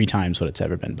more than 3 times what it's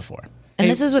ever been before. And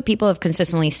this is what people have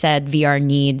consistently said VR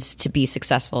needs to be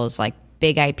successful, is like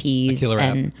big IPs killer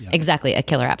and app. Yeah. exactly a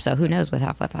killer app. So who knows with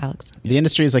Half-Life Alyx? The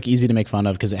industry is like easy to make fun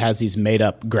of because it has these made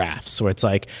up graphs where it's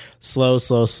like slow.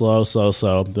 They're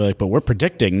like, but we're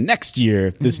predicting next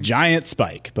year this giant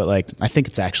spike. But like, I think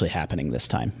it's actually happening this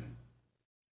time.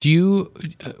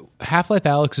 Half-Life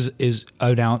Alyx is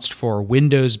announced for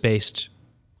Windows-based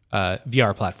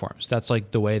VR platforms. That's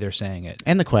like the way they're saying it.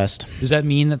 And the Quest. Does that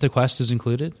mean that the Quest is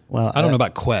included? Well, I don't know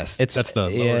about Quest. That's the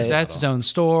yeah, lower. Is that its own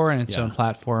store and its own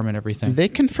platform and everything? they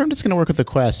confirmed it's going to work with the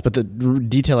Quest, but the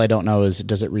detail I don't know is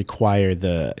does it require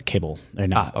the cable or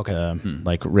not? Okay.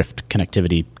 Like Rift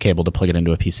connectivity cable to plug it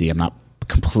into a PC. I'm not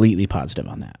completely positive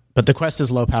on that. But the Quest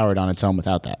is low powered on its own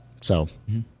without that. So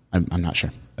I'm not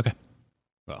sure. Okay.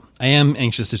 Well, I am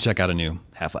anxious to check out a new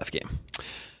Half-Life game.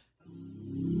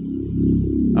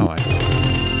 Oh, I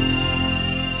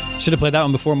should have played that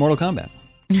one before Mortal Kombat.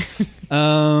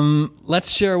 Let's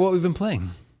share what we've been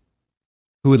playing.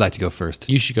 Who would like to go first?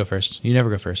 You should go first. You never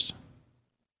go first.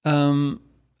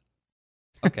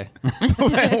 Okay.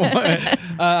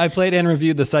 I played and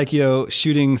reviewed the Psychio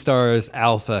Shooting Stars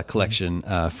Alpha collection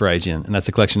for IGN, and that's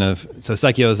a collection of. So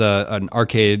Psychio is an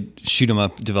arcade shoot 'em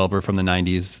up developer from the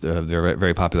 '90s. They're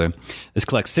very popular. This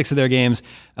collects 6 of their games.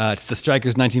 It's the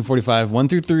Strikers 1945 1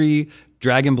 through 3,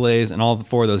 Dragon Blaze, and all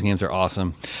 4 of those games are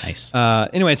awesome. Nice.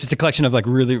 Anyway, it's just a collection of like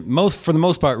for the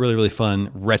most part, really fun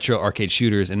retro arcade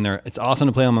shooters, and it's awesome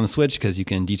to play them on the Switch because you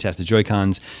can detach the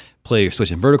Joy-Cons, play your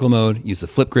Switch in vertical mode, use the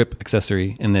flip grip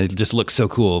accessory, and they just look so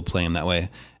cool playing them that way.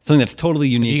 Something that's totally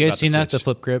unique. Have you guys about seen the the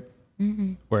flip grip?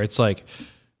 Where it's like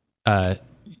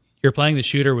you're playing the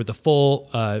shooter with the full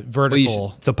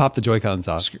vertical So pop the Joy-Cons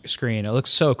off. screen. It looks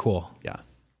so cool. Yeah.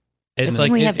 It's Like,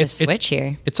 like we have the it's Switch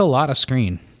here. It's a lot of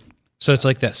screen. So it's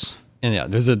like this. And yeah,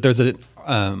 there's an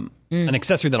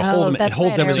accessory that'll hold them. It that's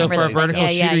holds right, I everything. So remember for a this. vertical Yeah,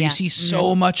 shooter, yeah. you see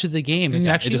so much of the game. It's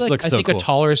actually It just like, looks I so think cool. a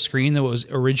taller screen than what was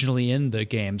originally in the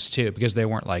games too, because they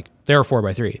weren't like they were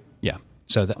 4x3. Yeah.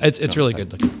 So it's really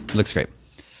good looking. It looks great.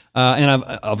 And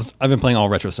I've been playing all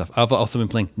retro stuff. I've also been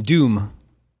playing Doom.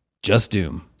 Just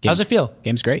Doom. How's it feel?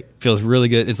 Game's great. Feels really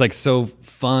good. It's like so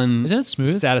fun. Isn't it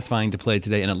smooth? Satisfying to play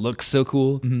today, and it looks so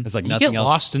cool. It's like You nothing get else.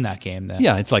 lost in that game then.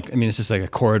 Yeah, it's like it's just like a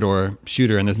corridor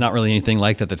shooter, and there's not really anything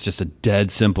like that. That's just a dead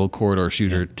simple corridor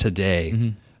shooter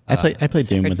today. I played Doom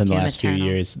Super within the Doom last few Eternal.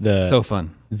 years. So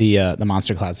fun. The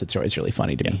Monster Closet story is really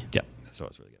funny to me. Yeah, so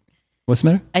it's really good. What's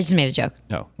the matter? I just made a joke.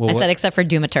 No. Well, I what? said except for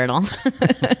Doom Eternal.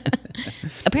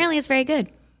 Apparently it's very good.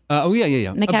 Oh yeah.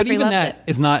 McCaffrey But even loves that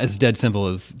it. is not as dead simple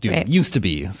as Doom Right. used to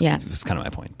be. It's kind of my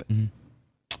point. But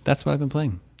that's what I've been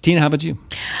playing. Tina, how about you?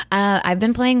 I've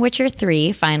been playing Witcher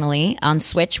 3 finally on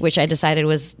Switch, which I decided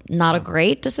was not a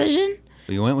great decision.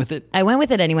 You went with it. I went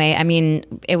with it anyway. I mean,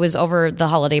 it was over the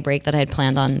holiday break that I had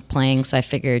planned on playing, so I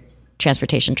figured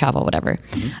transportation, travel, whatever.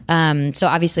 So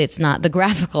obviously it's not, the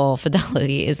graphical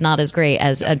fidelity is not as great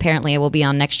as apparently it will be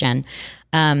on next gen.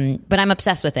 But I'm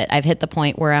obsessed with it. I've hit the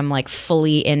point where I'm like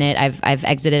fully in it. I've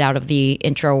exited out of the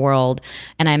intro world,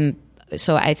 and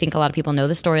so I think a lot of people know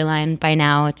the storyline by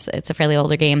now. It's a fairly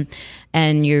older game,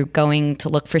 and you're going to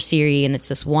look for Ciri, and it's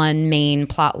this one main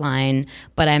plot line,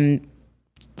 but I'm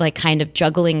like kind of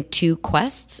juggling 2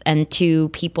 quests and 2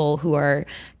 people who are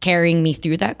carrying me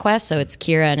through that quest. So it's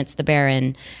Kira and it's the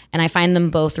Baron. And I find them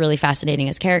both really fascinating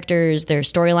as characters. Their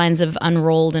storylines have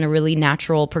unrolled in a really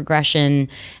natural progression.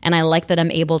 And I like that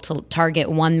I'm able to target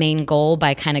one main goal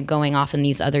by kind of going off in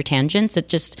these other tangents. It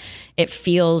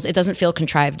doesn't feel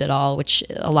contrived at all, which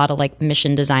a lot of like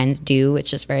mission designs do. It's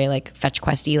just very like fetch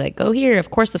questy, like go here.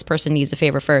 Of course, this person needs a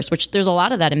favor first, which there's a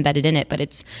lot of that embedded in it, but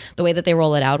it's the way that they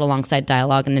roll it out alongside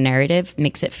dialogue and the narrative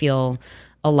makes it feel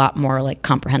a lot more like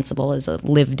comprehensible as a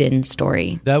lived-in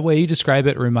story. That way you describe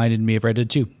it reminded me of Red Dead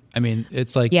 2. I mean,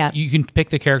 it's like you can pick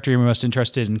the character you're most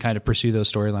interested in and kind of pursue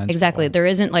those storylines. Exactly. There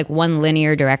isn't like one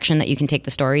linear direction that you can take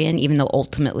the story in, even though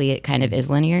ultimately it kind of is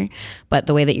linear. But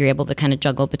the way that you're able to kind of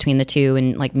juggle between the two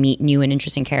and like meet new and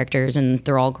interesting characters, and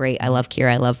they're all great. I love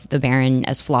Kira. I love the Baron,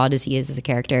 as flawed as he is as a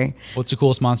character. What's the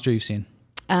coolest monster you've seen?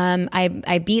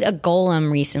 I beat a golem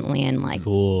recently, and like,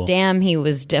 damn, he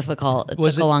was difficult. It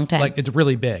took a long time. Like, it's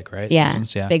really big, right? Yeah,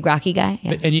 big rocky guy.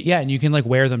 Yeah. And you can like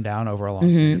wear them down over a long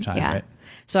period of time, right?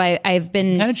 So I've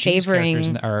been kind of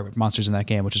favoring monsters in that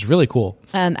game, which is really cool.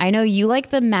 I know you like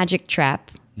the magic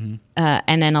trap.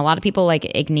 And then a lot of people like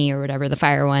Igni or whatever, the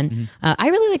fire one. I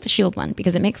really like the shield one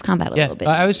because it makes combat a little bit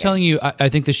I was telling you, I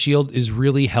think the shield is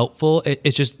really helpful.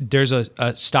 It's just there's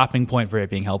a stopping point for it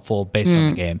being helpful based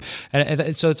on the game.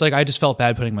 And so it's like I just felt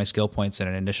bad putting my skill points in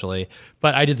it initially,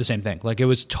 but I did the same thing. Like it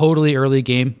was totally early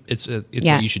game. It's what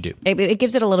you should do. It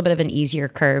gives it a little bit of an easier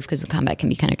curve because the combat can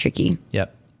be kind of tricky.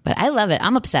 Yep. But I love it.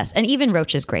 I'm obsessed. And even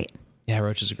Roach is great. Yeah,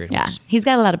 Roach is a great Yeah, horse. he's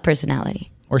got a lot of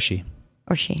personality. Or she.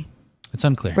 It's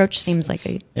unclear. Roach seems like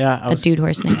a was- dude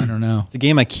horse name. I don't know. It's a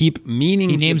game I keep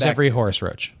meaning He to names get back every to. horse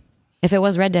Roach. If it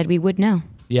was Red Dead, we would know,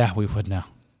 Yeah, we would know,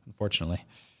 unfortunately.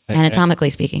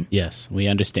 anatomically speaking. Yes, we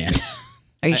understand.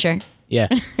 Are you sure? Yeah.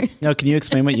 No, can you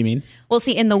explain what you mean? Well,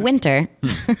 see, in the winter,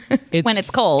 when it's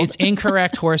cold. It's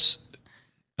incorrect horse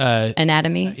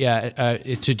anatomy.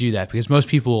 to do that because most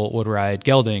people would ride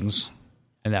geldings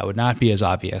and that would not be as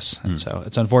obvious. And so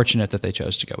it's unfortunate that they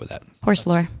chose to go with that. Horse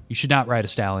lore. You should not ride a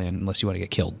stallion unless you want to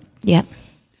get killed. Yep. All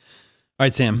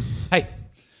right, Sam, Hey.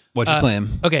 what you playing?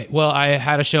 Okay, well, I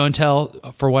had a show and tell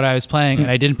for what I was playing, and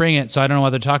I didn't bring it, so I don't know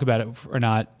whether to talk about it or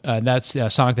not. That's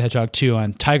Sonic the Hedgehog 2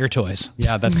 on Tiger Toys.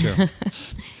 Yeah, that's true.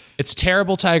 It's a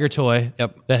terrible Tiger toy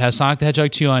that has Sonic the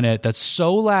Hedgehog 2 on it that's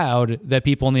so loud that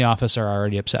people in the office are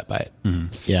already upset by it.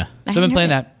 Yeah. So I've been playing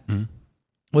that.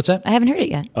 What's that? I haven't heard it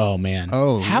yet. Oh, man.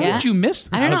 How Yeah. would you miss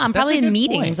that? I don't know. I'm That's probably a good in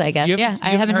meetings, point. I guess. You Yeah, I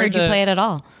haven't heard you play it at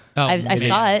all. Oh, I it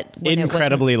saw it. when it was-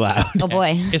 Incredibly loud. Oh,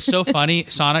 boy. It's so funny.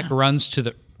 Sonic runs to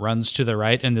the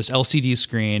right, and this LCD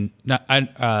screen,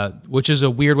 which is a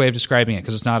weird way of describing it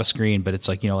because it's not a screen, but it's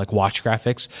like like watch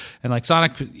graphics, and like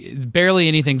Sonic, barely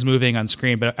anything's moving on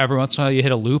screen, but every once in a while you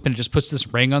hit a loop and it just puts this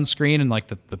ring on screen, and like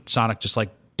the Sonic just like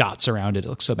dots around it. It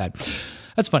looks so bad.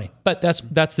 That's funny, but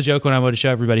that's the joke when I wanted to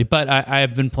show everybody. But I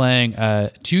have been playing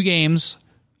 2 games.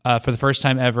 For the first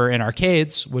time ever in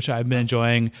arcades, which I've been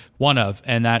enjoying one of,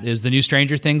 and that is the new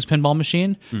Stranger Things pinball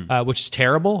machine, which is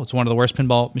terrible. It's one of the worst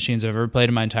pinball machines I've ever played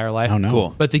in my entire life. Oh, no.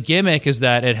 Cool. But the gimmick is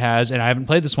that it has, and I haven't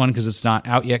played this one because it's not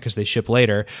out yet because they ship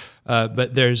later,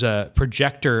 but there's a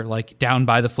projector like down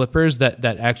by the flippers that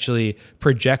actually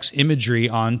projects imagery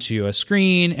onto a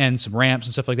screen and some ramps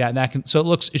and stuff like that. And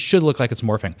it should look like it's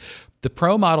morphing. The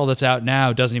Pro model that's out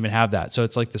now doesn't even have that. So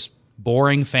it's like this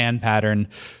boring fan pattern,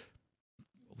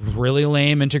 really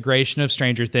lame integration of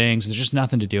Stranger Things. There's just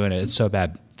nothing to do in it. It's so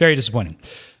bad. Very disappointing.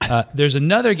 There's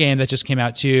another game that just came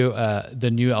out too, the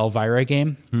new Elvira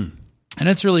game. And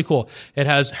it's really cool. It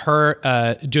has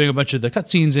her doing a bunch of the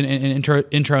cutscenes and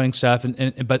introing stuff,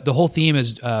 but the whole theme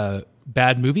is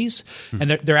bad movies, and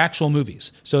they're actual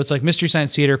movies. So it's like Mystery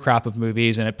Science Theater crop of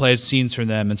movies, and it plays scenes from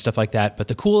them and stuff like that. But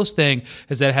the coolest thing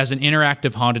is that it has an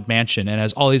interactive haunted mansion and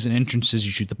has all these entrances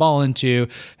you shoot the ball into,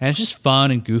 and it's just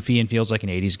fun and goofy and feels like an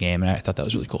 80s game, and I thought that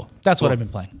was really cool. That's what I've been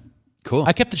playing. Cool.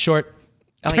 I kept it short.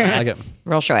 Oh, yeah. I like it.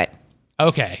 Real short.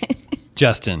 Okay.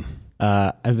 Justin.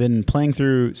 I've been playing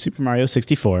through Super Mario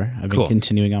 64. I've been Cool.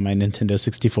 continuing on my Nintendo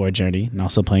 64 journey and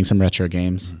also playing some retro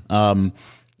games.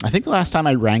 I think the last time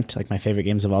I ranked like my favorite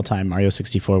games of all time, Mario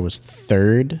 64 was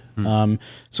 3rd.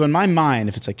 So in my mind,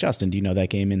 if it's like, Justin, do you know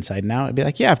that game inside and out? I'd be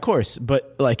like, yeah, of course.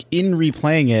 But like in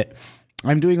replaying it,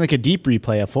 I'm doing like a deep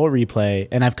replay, a full replay,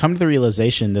 and I've come to the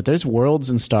realization that there's worlds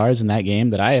and stars in that game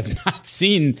that I have not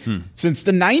seen since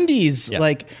the 90s.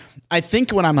 Like, I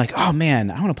think when I'm like, oh man,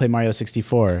 I want to play Mario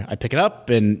 64, I pick it up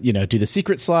and, do the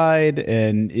secret slide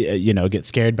and, get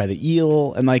scared by the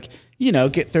eel and like,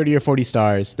 get 30 or 40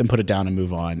 stars, then put it down and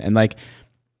move on. And like,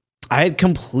 I had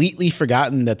completely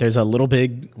forgotten that there's a Little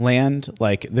Big land.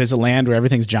 Like, there's a land where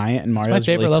everything's giant and Mario's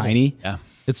favorite really level. tiny. Yeah.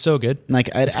 It's so good. Like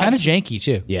It's kind of janky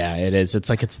too. Yeah, it is. It's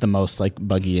like it's the most like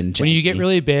buggy and janky. When you get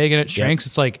really big and it shrinks,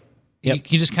 it's like you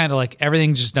just kind of like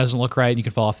everything just doesn't look right and you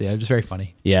can fall off the edge. It's very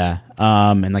funny. Yeah.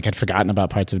 And like I'd forgotten about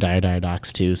parts of Dire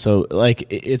Docks too. So like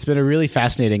it's been a really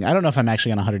fascinating. I don't know if I'm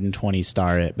actually going to 120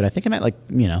 star it, but I think I'm at like,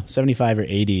 75 or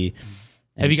 80.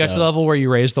 Have you got to the level where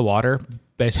you raise the water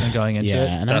based on going into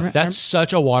Yeah, and it? That's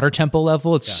such a water tempo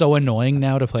level. It's so annoying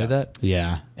now to play that.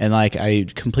 Yeah. And like I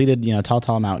completed,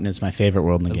 Tall Mountain is my favorite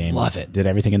world in the game. love it. Did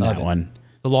everything in that one.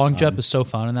 The long jump is so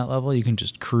fun in that level. You can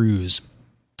just cruise.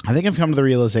 I think I've come to the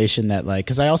realization that like,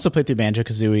 because I also played through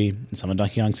Banjo-Kazooie and some of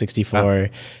Donkey Kong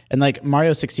 64, and like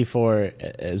Mario 64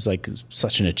 is like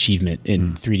such an achievement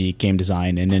in 3D game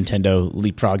design and Nintendo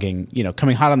leapfrogging,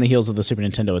 coming hot on the heels of the Super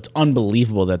Nintendo. It's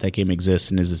unbelievable that game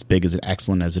exists and is as big as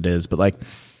excellent as it is. But like,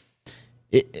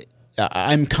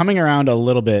 I'm coming around a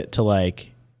little bit to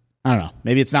like, I don't know,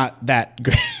 maybe it's not that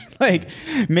great. Like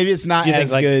maybe it's not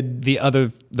as good.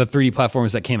 The 3D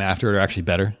platforms that came after it are actually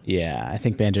better. Yeah, I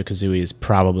think Banjo-Kazooie is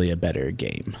probably a better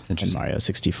game than Mario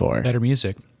 64. Better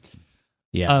music.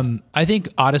 Yeah. I think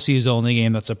Odyssey is the only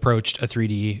game that's approached a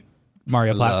 3D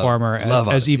Mario platformer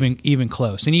as even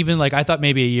close. And even like I thought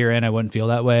maybe a year in I wouldn't feel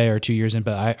that way or 2 years in,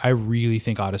 but I really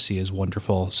think Odyssey is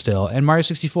wonderful still. And Mario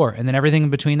 64. And then everything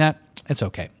in between that, it's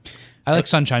okay. I like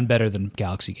Sunshine better than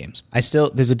Galaxy games.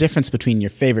 There's a difference between your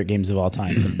favorite games of all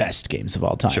time and the best games of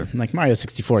all time. Sure. Like Mario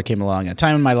 64 came along at a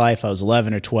time in my life, I was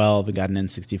 11 or 12 and got an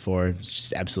N64. It's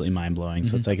just absolutely mind blowing.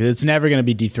 So it's like, it's never going to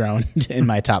be dethroned in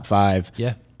my top 5.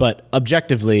 Yeah. But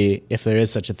objectively, if there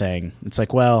is such a thing, it's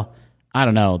like, well, I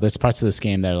don't know. There's parts of this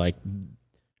game that are like,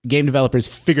 game developers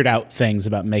figured out things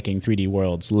about making 3D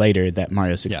worlds later that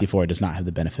Mario 64 does not have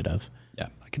the benefit of. Yeah,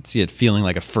 I could see it feeling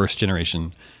like a first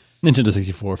generation Nintendo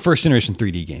 64, first generation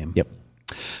 3D game. Yep.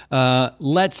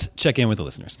 Let's check in with the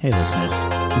listeners. Hey, listeners.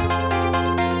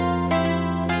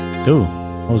 Ooh,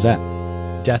 what was that?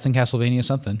 Death in Castlevania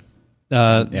something.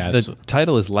 The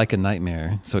title is Like a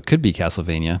Nightmare, so it could be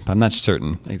Castlevania, but I'm not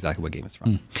certain exactly what game it's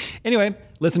from. Anyway,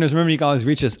 listeners, remember you can always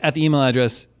reach us at the email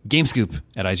address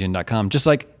gamescoop@ign.com, just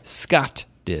like Scott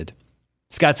did.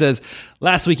 Scott says,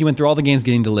 last week you went through all the games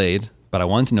getting delayed, but I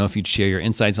wanted to know if you'd share your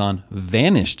insights on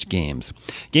vanished games.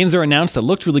 Games that were announced that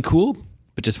looked really cool,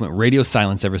 but just went radio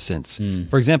silence ever since.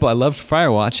 For example, I loved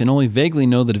Firewatch and only vaguely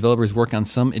know the developers work on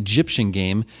some Egyptian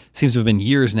game. Seems to have been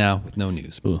years now with no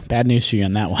news. Ooh, bad news for you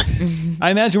on that one.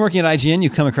 I imagine working at IGN, you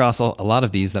come across a lot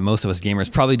of these that most of us gamers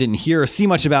probably didn't hear or see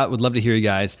much about. Would love to hear you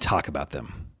guys talk about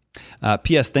them.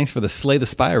 P.S. Thanks for the Slay the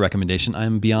Spire recommendation.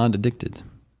 I'm beyond addicted.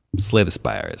 Slay the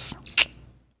Spire is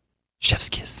chef's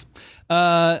kiss.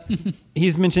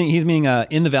 He's meaning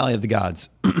In the Valley of the Gods,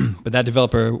 but that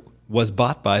developer was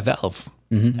bought by Valve.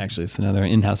 Actually, it's another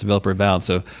in-house developer of Valve.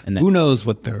 So who knows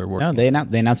what they're working on? No,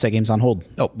 they announced that game's on hold.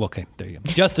 Oh, okay. There you go.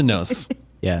 Justin knows.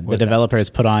 Yeah, the developer has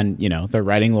put on, they're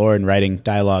writing lore and writing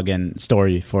dialogue and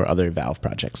story for other Valve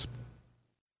projects.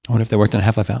 I wonder if they worked on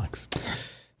Half-Life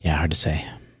Alyx. Yeah, hard to say.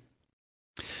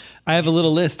 I have a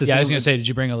little list. I was going to say, did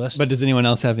you bring a list? But does anyone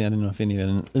else have? I don't know if any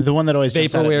of it. The one that always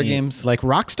jumps out at Vaporware me, games. like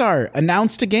Rockstar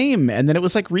announced a game and then it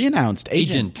was like re-announced.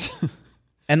 Agent.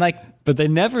 And like, but they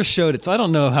never showed it, so I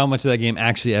don't know how much of that game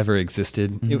actually ever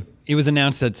existed. It was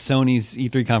announced at Sony's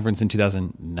E3 conference in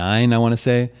 2009, I want to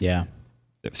say. Yeah.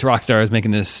 So Rockstar is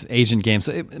making this Agent game,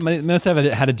 so it must have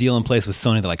had a deal in place with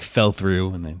Sony that like fell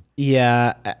through. And then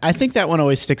yeah, I think that one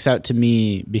always sticks out to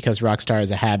me because Rockstar has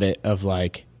a habit of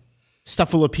like,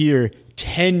 stuff will appear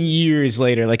 10 years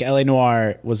later. Like L.A.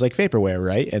 Noire was like vaporware,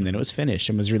 right? And then it was finished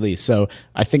and was released. So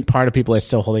I think part of people are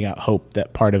still holding out hope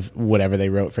that part of whatever they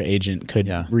wrote for Agent could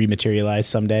rematerialize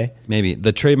someday. Maybe.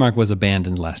 The trademark was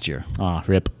abandoned last year. Oh,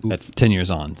 rip. That's 10 years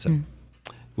on, so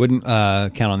wouldn't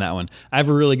count on that one. I have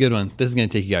a really good one. This is going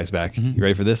to take you guys back. You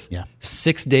ready for this? Yeah.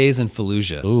 6 Days in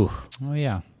Fallujah. Ooh. Oh,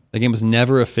 yeah. The game was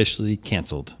never officially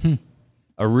canceled.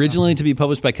 Originally to be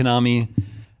published by Konami,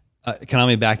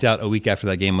 Konami backed out a week after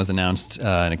that game was announced,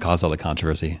 and it caused all the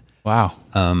controversy. Wow.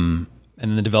 And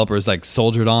then the developers like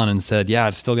soldiered on and said, yeah,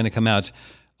 it's still going to come out.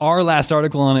 Our last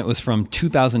article on it was from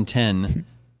 2010.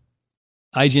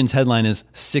 IGN's headline is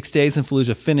 6 Days in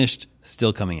Fallujah finished,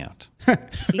 still coming out.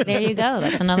 See, there you go.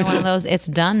 That's another one of those it's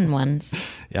done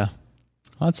ones. Yeah.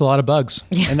 Well, that's a lot of bugs.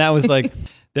 And that was like,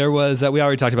 there was, we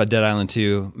already talked about Dead Island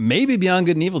 2. Maybe Beyond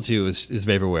Good and Evil 2 is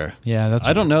vaporware. Yeah,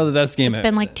 I don't know that's game. It's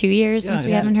been like 2 years since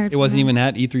we haven't heard it wasn't from even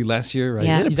at E3 last year, right?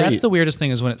 Yeah. That's the weirdest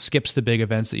thing is when it skips the big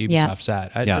events that Ubisoft's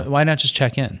at. Why not just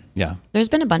check in? Yeah. There's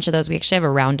been a bunch of those. We actually have a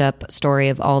roundup story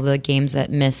of all the games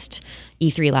that missed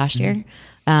E3 last year.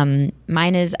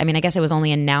 Mine is, I mean, I guess it was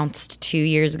only announced 2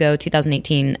 years ago,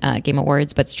 2018 Game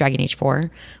Awards, but it's Dragon Age 4.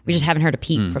 We just haven't heard a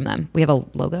peep from them. We have a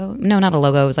logo. No, not a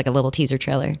logo. It was like a little teaser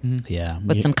trailer Yeah.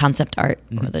 with some concept art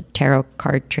or the tarot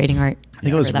card trading art. I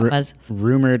think it was, that was.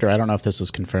 rumored, or I don't know if this was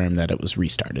confirmed, that it was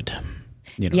restarted.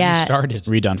 You know, Yeah. Started.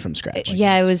 redone from scratch.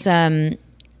 Yeah,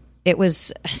 it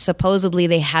was supposedly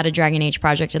they had a Dragon Age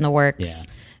project in the works.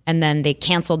 Yeah. And then they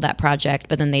canceled that project,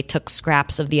 but then they took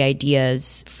scraps of the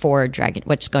ideas for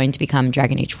what's going to become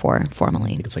Dragon Age 4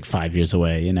 formally. It's like 5 years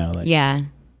away, you know. Like, Yeah.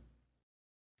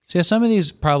 So yeah, some of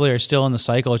these probably are still in the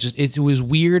cycle. It's just it was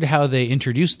weird how they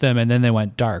introduced them and then they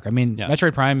went dark. I mean,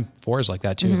 Metroid Prime 4 is like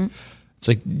that too. It's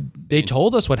like they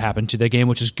told us what happened to the game,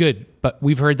 which is good, but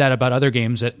we've heard that about other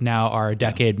games that now are a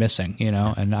decade missing, you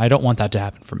know, and I don't want that to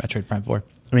happen for Metroid Prime 4.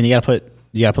 I mean, you gotta put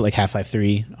like Half-Life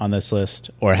 3 on this list,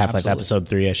 or Half-Life Episode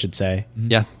 3, I should say.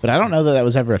 Yeah. But I don't know that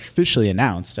was ever officially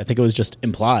announced. I think it was just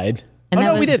implied. And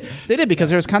that we was- did. They did, because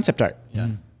there was concept art. Yeah.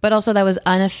 But also that was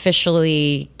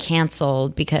unofficially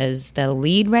canceled because the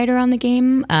lead writer on the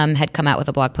game had come out with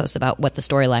a blog post about what the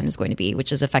storyline was going to be,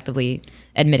 which is effectively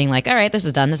admitting like, all right, this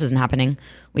is done. This isn't happening.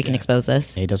 We can expose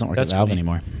this. It doesn't work at Valve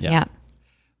anymore. Yeah.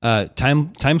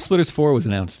 Time Splitters 4 was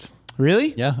announced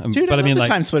Really? Yeah, Dude, but I I love mean, the like-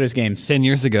 Time Splitters games. 10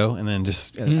 years ago, and then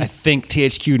just I think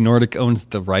THQ Nordic owns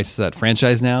the rights to that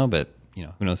franchise now, but you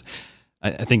know, who knows.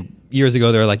 I think years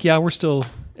ago they were like, yeah, we're still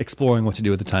exploring what to do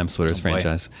with the Time Splitters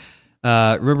franchise.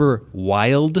 Remember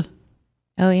Wild,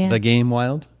 Oh, yeah. the game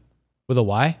Wild? With a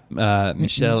Y?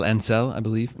 Michel Ancel, I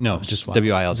believe. No, just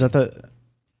W-I-L. Was that the...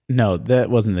 No, that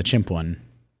wasn't the chimp one.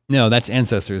 No, that's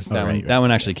Ancestors. That one, right. that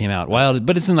one actually came out. Wild,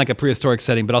 but it's in like a prehistoric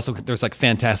setting. But also, there's like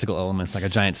fantastical elements, like a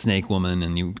giant snake woman,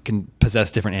 and you can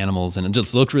possess different animals, and it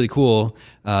just looked really cool.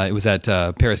 It was at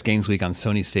Paris Games Week on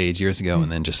Sony stage years ago, and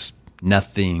then just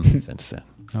nothing since then.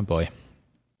 Oh boy.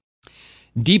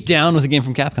 Deep Down was a game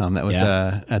from Capcom that was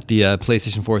Yeah. at the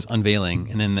PlayStation 4's unveiling,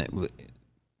 and then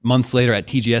months later at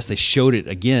TGS they showed it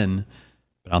again.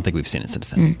 But I don't think we've seen it since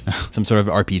then. Some sort of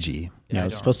RPG. Yeah, it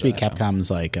was supposed to be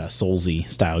Capcom's like Soulsy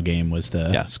style game, was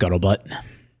the Yeah. Scuttlebutt.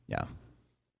 Yeah.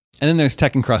 And then there's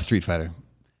Tekken Cross Street Fighter.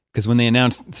 Because when they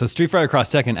announced, so Street Fighter Cross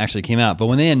Tekken actually came out, but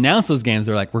when they announced those games,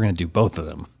 they're like, we're going to do both of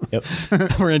them. Yep.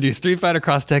 We're going to do Street Fighter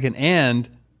Cross Tekken and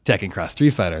Tekken Cross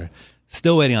Street Fighter.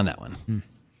 Still waiting on that one.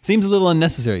 Seems a little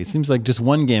unnecessary. It seems like just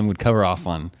one game would cover off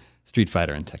on Street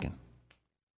Fighter and Tekken.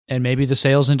 And maybe the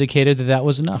sales indicated that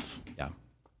was enough. Yeah.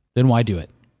 Then why do it?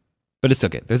 But it's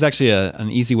okay. There's actually an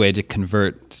easy way to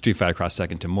convert Street Fighter Cross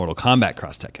Tekken to Mortal Kombat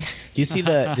Cross Tekken. Did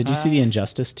you see the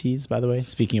Injustice tease, by the way?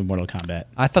 Speaking of Mortal Kombat.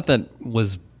 I thought that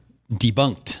was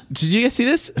debunked. Did you guys see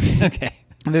this? Okay.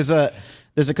 There's a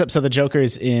clip. So the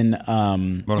Joker's in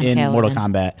Mortal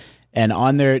Kombat, and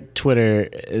on their Twitter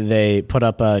they put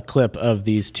up a clip of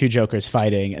these two Jokers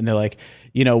fighting, and they're like,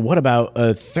 you know, what about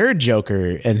a third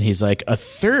Joker? And he's like, a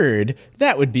third?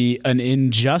 That would be an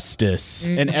injustice.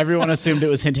 And everyone assumed it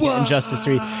was hinting at Injustice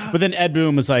 3. But then Ed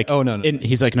Boon was like, Oh, no.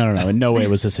 He's like, no. In no way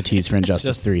was this a tease for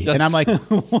Injustice 3. And I'm like,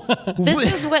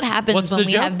 This is what happens What's when the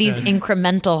we joke have these then?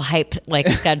 incremental hype like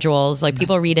schedules. Like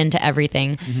people read into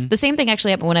everything. The same thing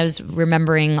actually happened when I was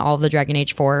remembering all the Dragon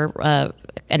Age 4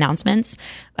 announcements.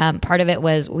 Part of it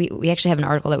was we actually have an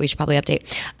article that we should probably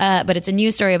update, but it's a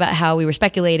news story about how we were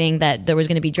speculating that there was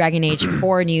going to be Dragon Age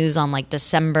 4 news on like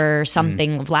December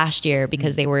something of last year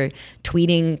because they were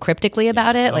tweeting cryptically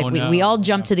about it. Like we all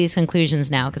jump to these conclusions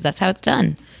now because that's how it's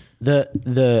done.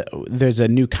 there's a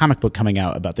new comic book coming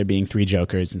out about there being three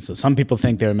Jokers, and so some people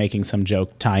think they're making some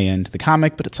joke tie-in to the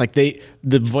comic, but it's like the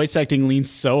voice acting leans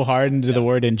so hard into the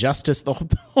word injustice. The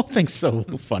whole thing's so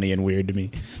funny and weird to me.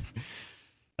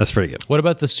 That's pretty good. What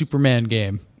about the Superman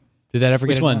game? Did that ever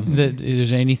Which get one?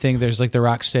 There's anything? There's like the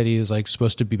Rocksteady is like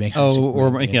supposed to be making. a Oh,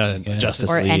 Superman or game. yeah, Justice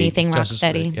Or League. anything Justice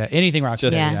League. Rocksteady. Yeah, anything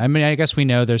Rocksteady. Yeah. Yeah. I mean, I guess we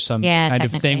know there's some Yeah, kind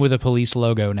of technically. thing with a police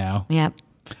logo now. Yep.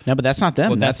 No, but that's not them.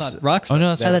 Well, that's not Rockstar. Oh no,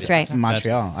 that's, Oh, that's right.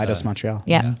 Montreal. Eidos Montreal.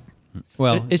 Yep.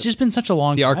 Well, It's just been such a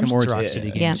long The time Arkham since the Origins.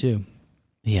 Rocksteady game Yeah. too.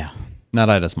 Yeah, not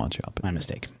Eidos Montreal, but my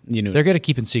mistake. You knew They're it. good at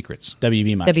keeping secrets.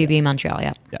 WB Montreal. WB Montreal.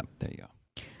 Yep. yeah, there you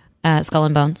go. Skull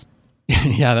and Bones.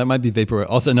 Yeah, that might be Vaporware.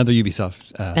 Also, another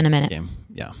Ubisoft Been a minute. game.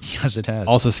 Yeah. Yes, it has.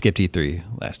 Also skipped E3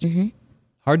 last year.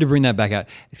 Hard to bring that back out,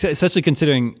 especially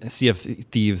considering Sea of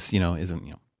Thieves,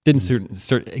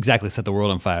 didn't exactly set the world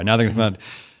on fire. Now they're going to come out.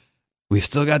 We've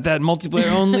still got that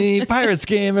multiplayer only Pirates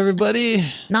game, everybody.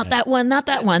 Not that one. Not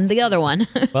that one. The other one.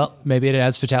 well, maybe it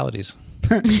adds fatalities.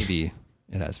 Maybe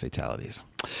it has fatalities.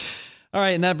 All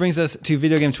right, and that brings us to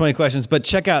Video Game 20 questions. But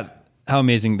check out how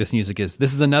amazing this music is.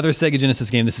 This is another Sega Genesis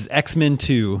game. This is X-Men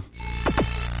 2.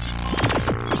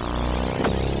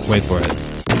 Wait for it.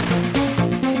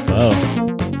 Whoa.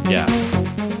 Yeah.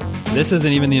 This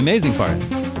isn't even the amazing part.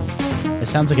 It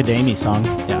sounds like a Damie song.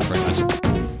 Yeah, very much.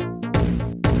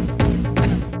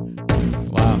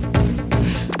 Wow.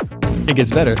 It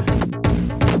gets better.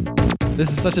 This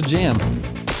is such a jam.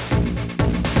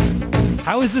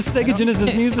 How is this Sega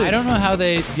Genesis music? I don't know how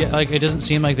they it doesn't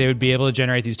seem like they would be able to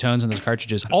generate these tones on those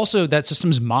cartridges. Also, that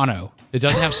system's mono. It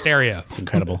doesn't have stereo. It's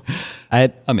incredible.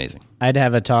 I Amazing. had to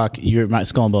have a talk. You're my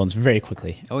Skull and Bones very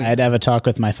quickly. Oh, yeah. I had to have a talk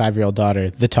with my 5-year-old daughter,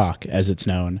 the talk as it's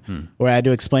known, where I had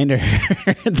to explain to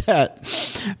her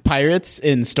that pirates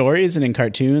in stories and in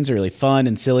cartoons are really fun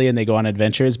and silly, and they go on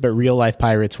adventures. But real life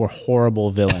pirates were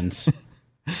horrible villains.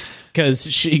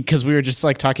 Because we were just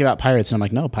like talking about pirates, and I'm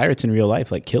like, no, pirates in real life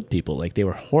like killed people, like they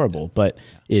were horrible. But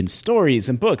in stories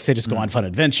and books, they just go on fun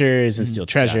adventures and steal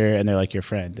treasure, and they're like your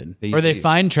friend. And Or they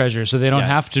find treasure, so they don't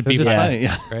have to be just bad, funny,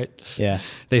 yeah. right? yeah,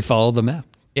 They follow the map.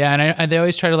 Yeah, and they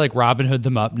always try to like Robin Hood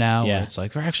them up now. Yeah. Where it's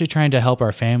like we're actually trying to help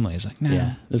our families. Like, no,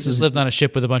 Yeah. this is lived on a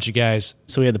ship with a bunch of guys.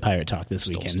 so we had the pirate talk this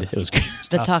weekend. It was great.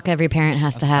 The talk every parent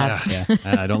has to have. Yeah.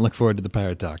 And I don't look forward to the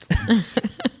pirate talk.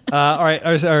 All right,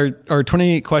 our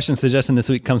 28 question suggestion this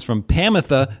week comes from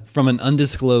Pamitha from an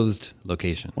undisclosed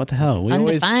location. What the hell? We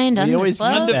Undefined, we always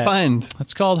undisclosed? use that. Undefined.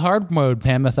 It's called hard mode,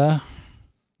 Pamitha.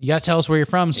 You got to tell us where you're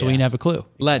from so we can have a clue.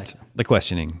 Let the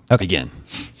questioning begin.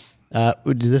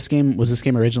 Was this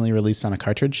game originally released on a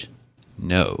cartridge?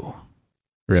 No.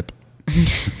 Rip.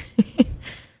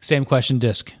 Same question,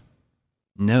 disc.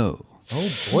 No. Oh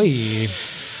boy,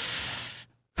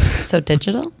 So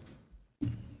digital?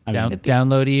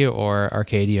 downloady or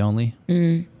arcadey only?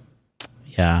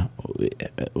 Yeah.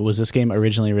 Was this game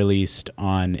originally released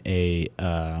on a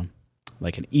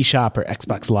like an eShop or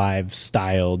Xbox Live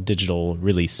style digital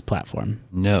release platform?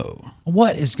 No.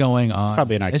 What is going on?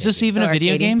 Probably an arcade Is this game. even So a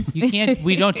video arcadey. game? You can't.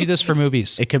 We don't do this for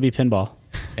movies. It could be pinball.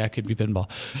 Yeah, it could be pinball.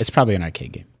 It's probably an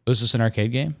arcade game. Was this an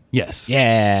arcade game? Yes.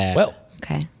 Yeah. Well,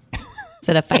 Okay. Is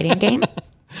it a fighting game?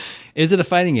 Is it a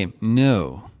fighting game?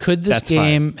 No. could this That's fine.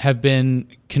 game have been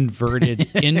converted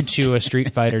into a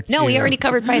Street Fighter 2? No, we already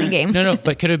covered fighting game. No,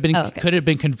 but could have been Oh, okay. could have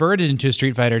been converted into a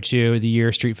Street Fighter 2 the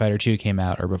year Street Fighter 2 came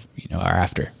out, or or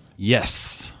after.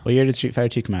 Yes. What year did Street Fighter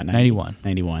 2 come out? 91.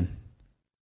 91.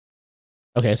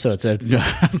 Okay, so it's an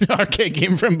arcade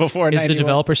game from before Is 91. the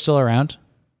developer still around?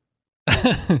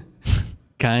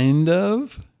 Kind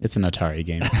of. It's an Atari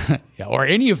game. Yeah, or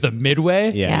any of them?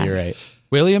 Midway, Yeah, Yeah. you're right.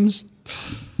 Williams.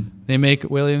 They make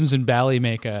Williams and Bally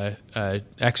make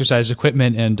exercise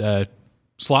equipment and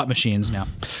slot machines now.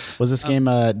 Was this game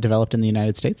developed in the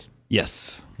United States?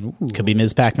 Yes. Could be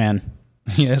Ms. Pac-Man.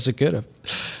 Yes, it could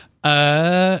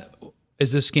have.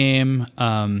 Is this game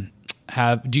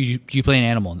do you play an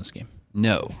animal in this game?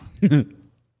 No.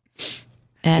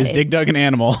 Is Dig Dug an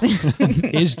animal?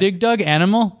 Is Dig Dug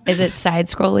animal? Is it side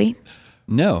scrolly?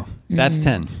 No. That's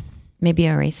 10. Maybe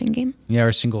a racing game? Yeah,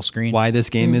 or single screen. Why this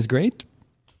game is great?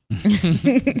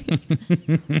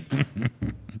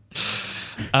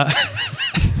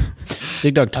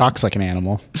 Dig Dug talks like an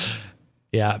animal.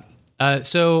 Yeah.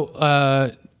 Is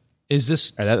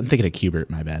this? I'm thinking of Cubert,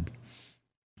 my bad.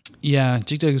 Yeah,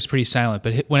 Dig Dug is pretty silent,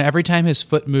 but when every time his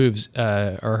foot moves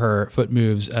or her foot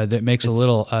moves, that makes a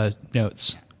little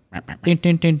notes.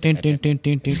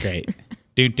 It's great.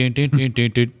 Do you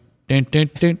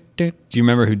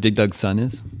remember who Dig Dug's son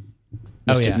is?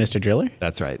 Oh, yeah. Mr. Driller?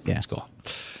 That's right. Yeah. That's cool.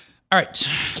 All right.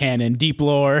 Canon, deep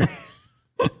lore.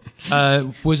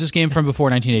 Was this game from before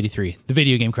 1983? The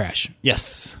video game Crash.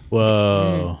 Yes.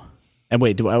 Whoa. And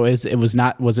wait, was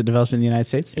it developed in the United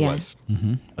States? Yeah. Was.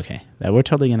 Okay. We're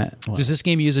totally gonna. Well, Does this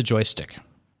game use a joystick?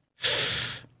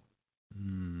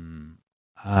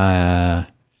 I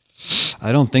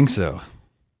don't think so.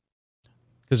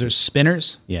 Because there's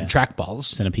spinners, Yeah. and trackballs,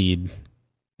 Centipede.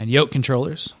 and yoke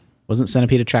controllers. Wasn't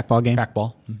Centipede a trackball game?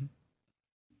 Trackball.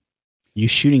 You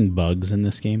shooting bugs in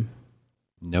this game?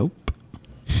 Nope.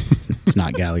 It's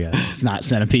not Galaga. It's not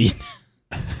Centipede.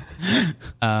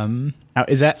 How,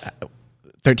 is that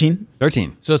 13?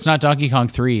 13. So it's not Donkey Kong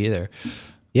 3 either.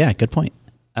 Yeah, good point.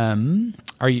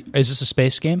 Is this a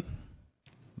space game?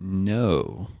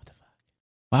 No.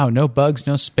 Wow, no bugs,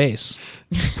 no space.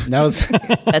 That was.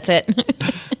 That's it.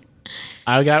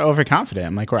 I got overconfident.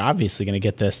 I'm like, we're obviously going to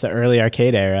get this, the early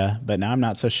arcade era, but now I'm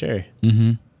not so sure.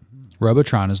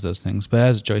 Robotron is those things, but it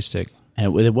has a joystick.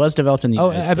 And it was developed in the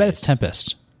Oh, United I bet it's States.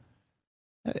 Tempest.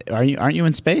 Aren't you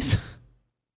in space?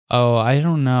 Oh, I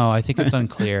don't know. I think it's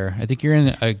unclear. I think you're in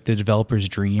the developer's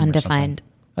dream. Undefined.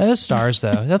 It has stars,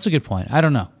 though. That's a good point. I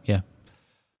don't know. Yeah.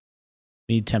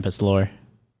 We need Tempest lore.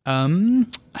 How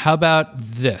about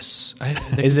this?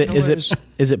 Is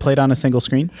it played on a single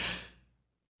screen?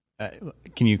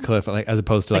 Can you clarify, like, as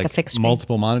opposed to Like a like fixed screen?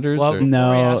 multiple monitors? Well, or-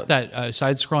 No. I asked that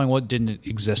side-scrolling what didn't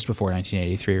exist before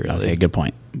 1983. Really, Okay, good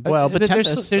point. Well, but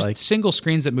Tempest, there's like, single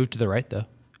screens that move to the right, though.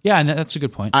 Yeah, and that's a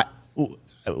good point.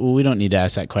 we don't need to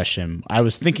ask that question. I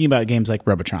was thinking about games like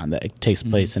Robotron that takes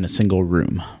place in a single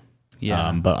room.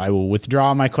 Yeah. But I will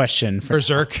withdraw my question.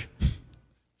 Berserk.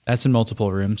 That's in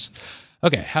multiple rooms.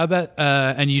 Okay, how about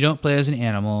and you don't play as an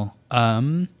animal?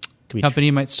 be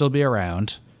Company might still be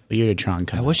around. Weird Tron.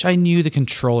 I wish I knew the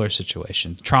controller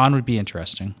situation. Tron would be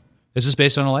interesting. Is this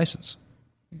based on a license?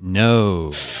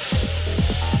 No.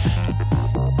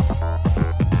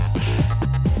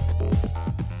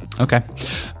 Okay.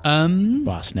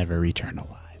 Boss never return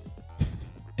alive.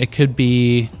 It could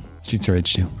be. Streets of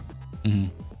Rage 2.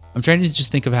 I'm trying to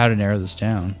just think of how to narrow this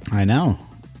down. I know.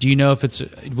 Do you know if it's?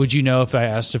 Would you know if I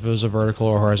asked if it was a vertical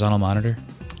or horizontal monitor?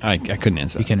 I couldn't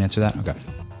answer. You can answer that.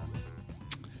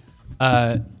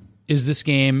 Okay. Is this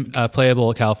game playable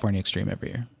at California Extreme every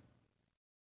year?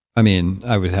 I mean,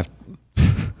 I would have.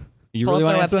 You Pull really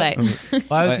up want to their answer that? website.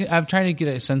 Well, I'm trying to get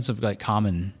a sense of like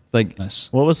commonness. Like,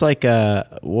 What was like there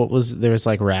was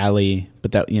like Rally,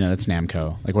 but that that's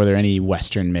Namco. Like, were there any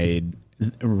Western made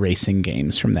racing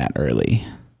games from that early?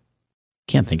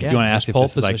 Can't think do of you it. want to ask if pole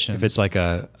it's like positions. if it's like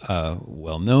a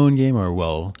well-known game or a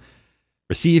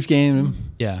well-received game?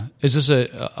 Yeah. Is this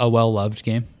a well-loved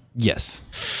game?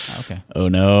 Yes. Okay. Oh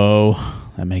no.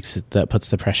 That puts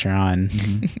the pressure on.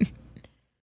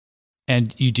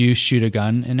 And you do shoot a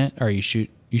gun in it, or you shoot?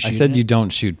 I said in it? you don't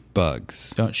shoot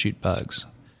bugs. don't shoot bugs,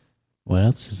 What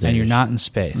else is there? and you're not in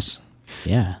space.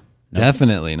 Yeah. No.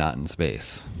 Definitely not in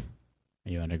space.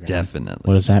 Are you underground? Definitely.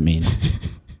 What does that mean?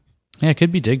 Yeah, it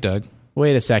could be Dig Dug.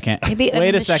 Wait a second. Maybe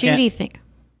Wait the a second. shooty thing.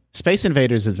 Space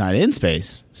Invaders is not in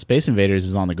space. Space Invaders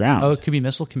is on the ground. Oh, it could be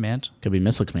Missile Command. Could be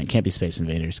Missile Command. Can't be Space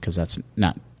Invaders because that's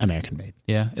not American made.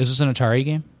 Yeah. Is this an Atari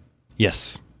game?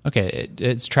 Yes. Okay,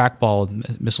 it's trackball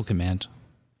with Missile Command.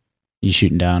 You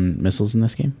shooting down missiles in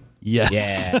this game? Yes.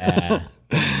 Yeah.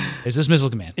 Is this Missile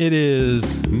Command? It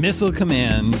is Missile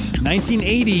Command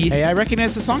 1980. Hey, I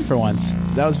recognize the song for once.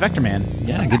 That was Vector Man.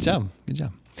 Yeah, good job. Good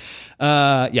job.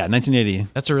 1980.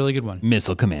 That's a really good one.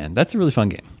 Missile Command. That's a really fun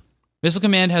game. Missile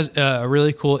Command has a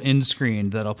really cool end screen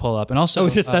that I'll pull up, and also Oh,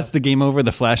 it's just that's the game over,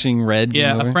 the flashing red.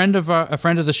 yeah, game over? a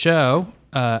friend of the show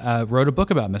wrote a book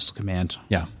about Missile Command.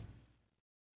 Yeah.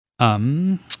 Let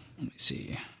me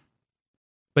see.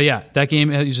 But yeah, that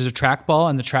game uses a trackball,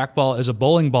 and the trackball is a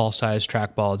bowling ball sized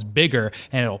trackball. It's bigger,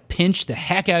 and it'll pinch the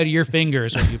heck out of your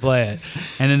fingers when you play it.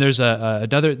 And then there's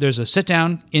a sit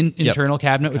down internal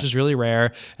cabinet, which is really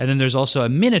rare. And then there's also a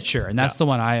miniature, and that's the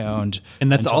one I owned.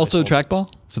 And that's until I also sold it.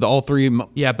 trackball? So all three.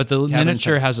 Yeah, but the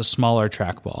miniature has a smaller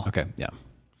trackball. Okay, yeah.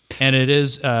 And it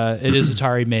is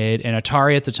Atari made, and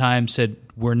Atari at the time said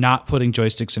we're not putting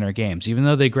joysticks in our games, even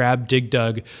though they grabbed Dig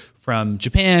Dug from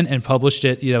Japan and published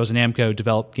it. That was a Namco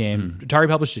developed game. Atari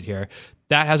published it here.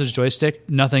 That has a joystick,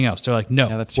 nothing else. They're like, no,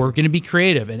 that's we're going to be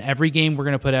creative, and every game we're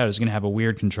going to put out is going to have a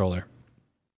weird controller.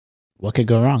 What could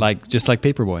go wrong? Just like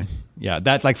Paperboy. Yeah,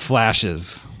 that like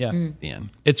flashes Yeah, at the end.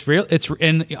 it's real.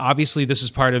 And obviously this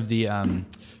is part of the.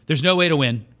 There's no way to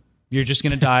win. You're just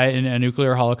going to die in a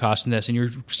nuclear holocaust in this, and you're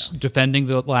defending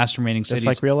the last remaining cities.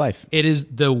 Just like real life. It is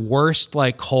the worst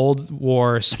like Cold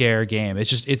War scare game. It's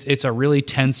just it's a really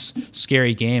tense,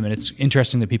 scary game, and it's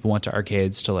interesting that people went to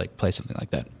arcades to like play something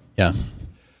like that. Yeah.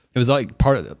 It was like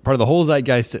part of the whole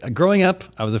zeitgeist. Growing up,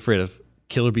 I was afraid of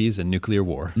killer bees and nuclear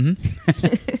war.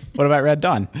 What about Red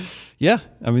Dawn? Yeah.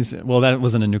 I mean, well, that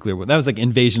wasn't a nuclear war. That was like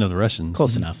Invasion of the Russians.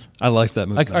 Close enough. I liked that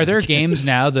movie. Like, are there games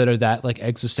now that are that like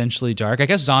existentially dark? I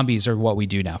guess zombies are what we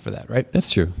do now for that, right? That's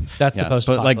true. That's the But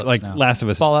post-apocalypse like now. Last of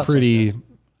Us Fallout's is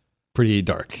pretty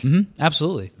dark.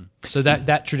 Absolutely. So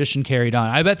that tradition carried on.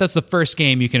 I bet that's the first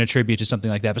game you can attribute to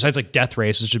something like that. Besides like Death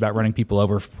Race, which is about running people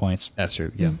over for points. That's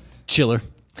true. Yeah. Chiller.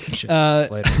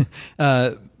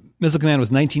 Later. Missile Command was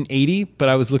 1980, but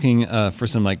I was looking for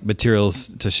some like materials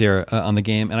to share on the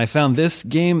game, and I found this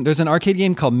game. There's an arcade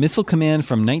game called Missile Command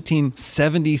from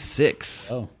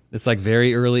 1976. Oh. It's like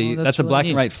very early. Oh, that's a really black neat.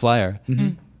 and white flyer.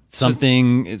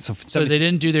 Something. So they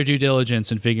didn't do their due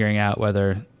diligence in figuring out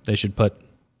whether they should put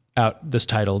out this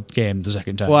titled game the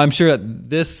second time. Well, I'm sure that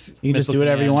this. You can just Missile do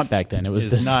whatever you Command want back then. It was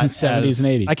is the not 70s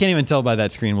and 80s. I can't even tell by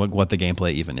that screen what the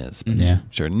gameplay even is. But Yeah.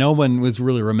 Sure. No one was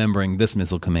really remembering this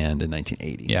Missile Command in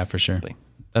 1980. yeah, for sure.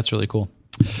 That's really cool.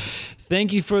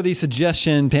 Thank you for the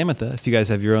suggestion, Pamitha. If you guys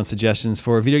have your own suggestions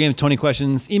for video games 20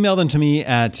 questions, email them to me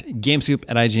at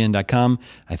gamescoop@ign.com.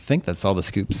 I think that's all the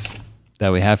scoops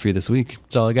that we have for you this week.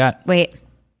 That's all I got. Wait,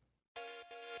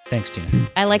 Thanks, Tina.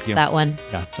 I liked that one.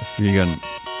 Yeah, that's pretty good.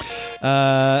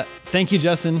 Thank you,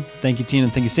 Justin. Thank you, Tina.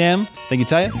 Thank you, Sam. Thank you,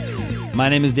 Taya. My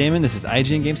name is Damon. This is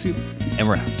IGN Game Scoop, and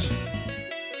we're out.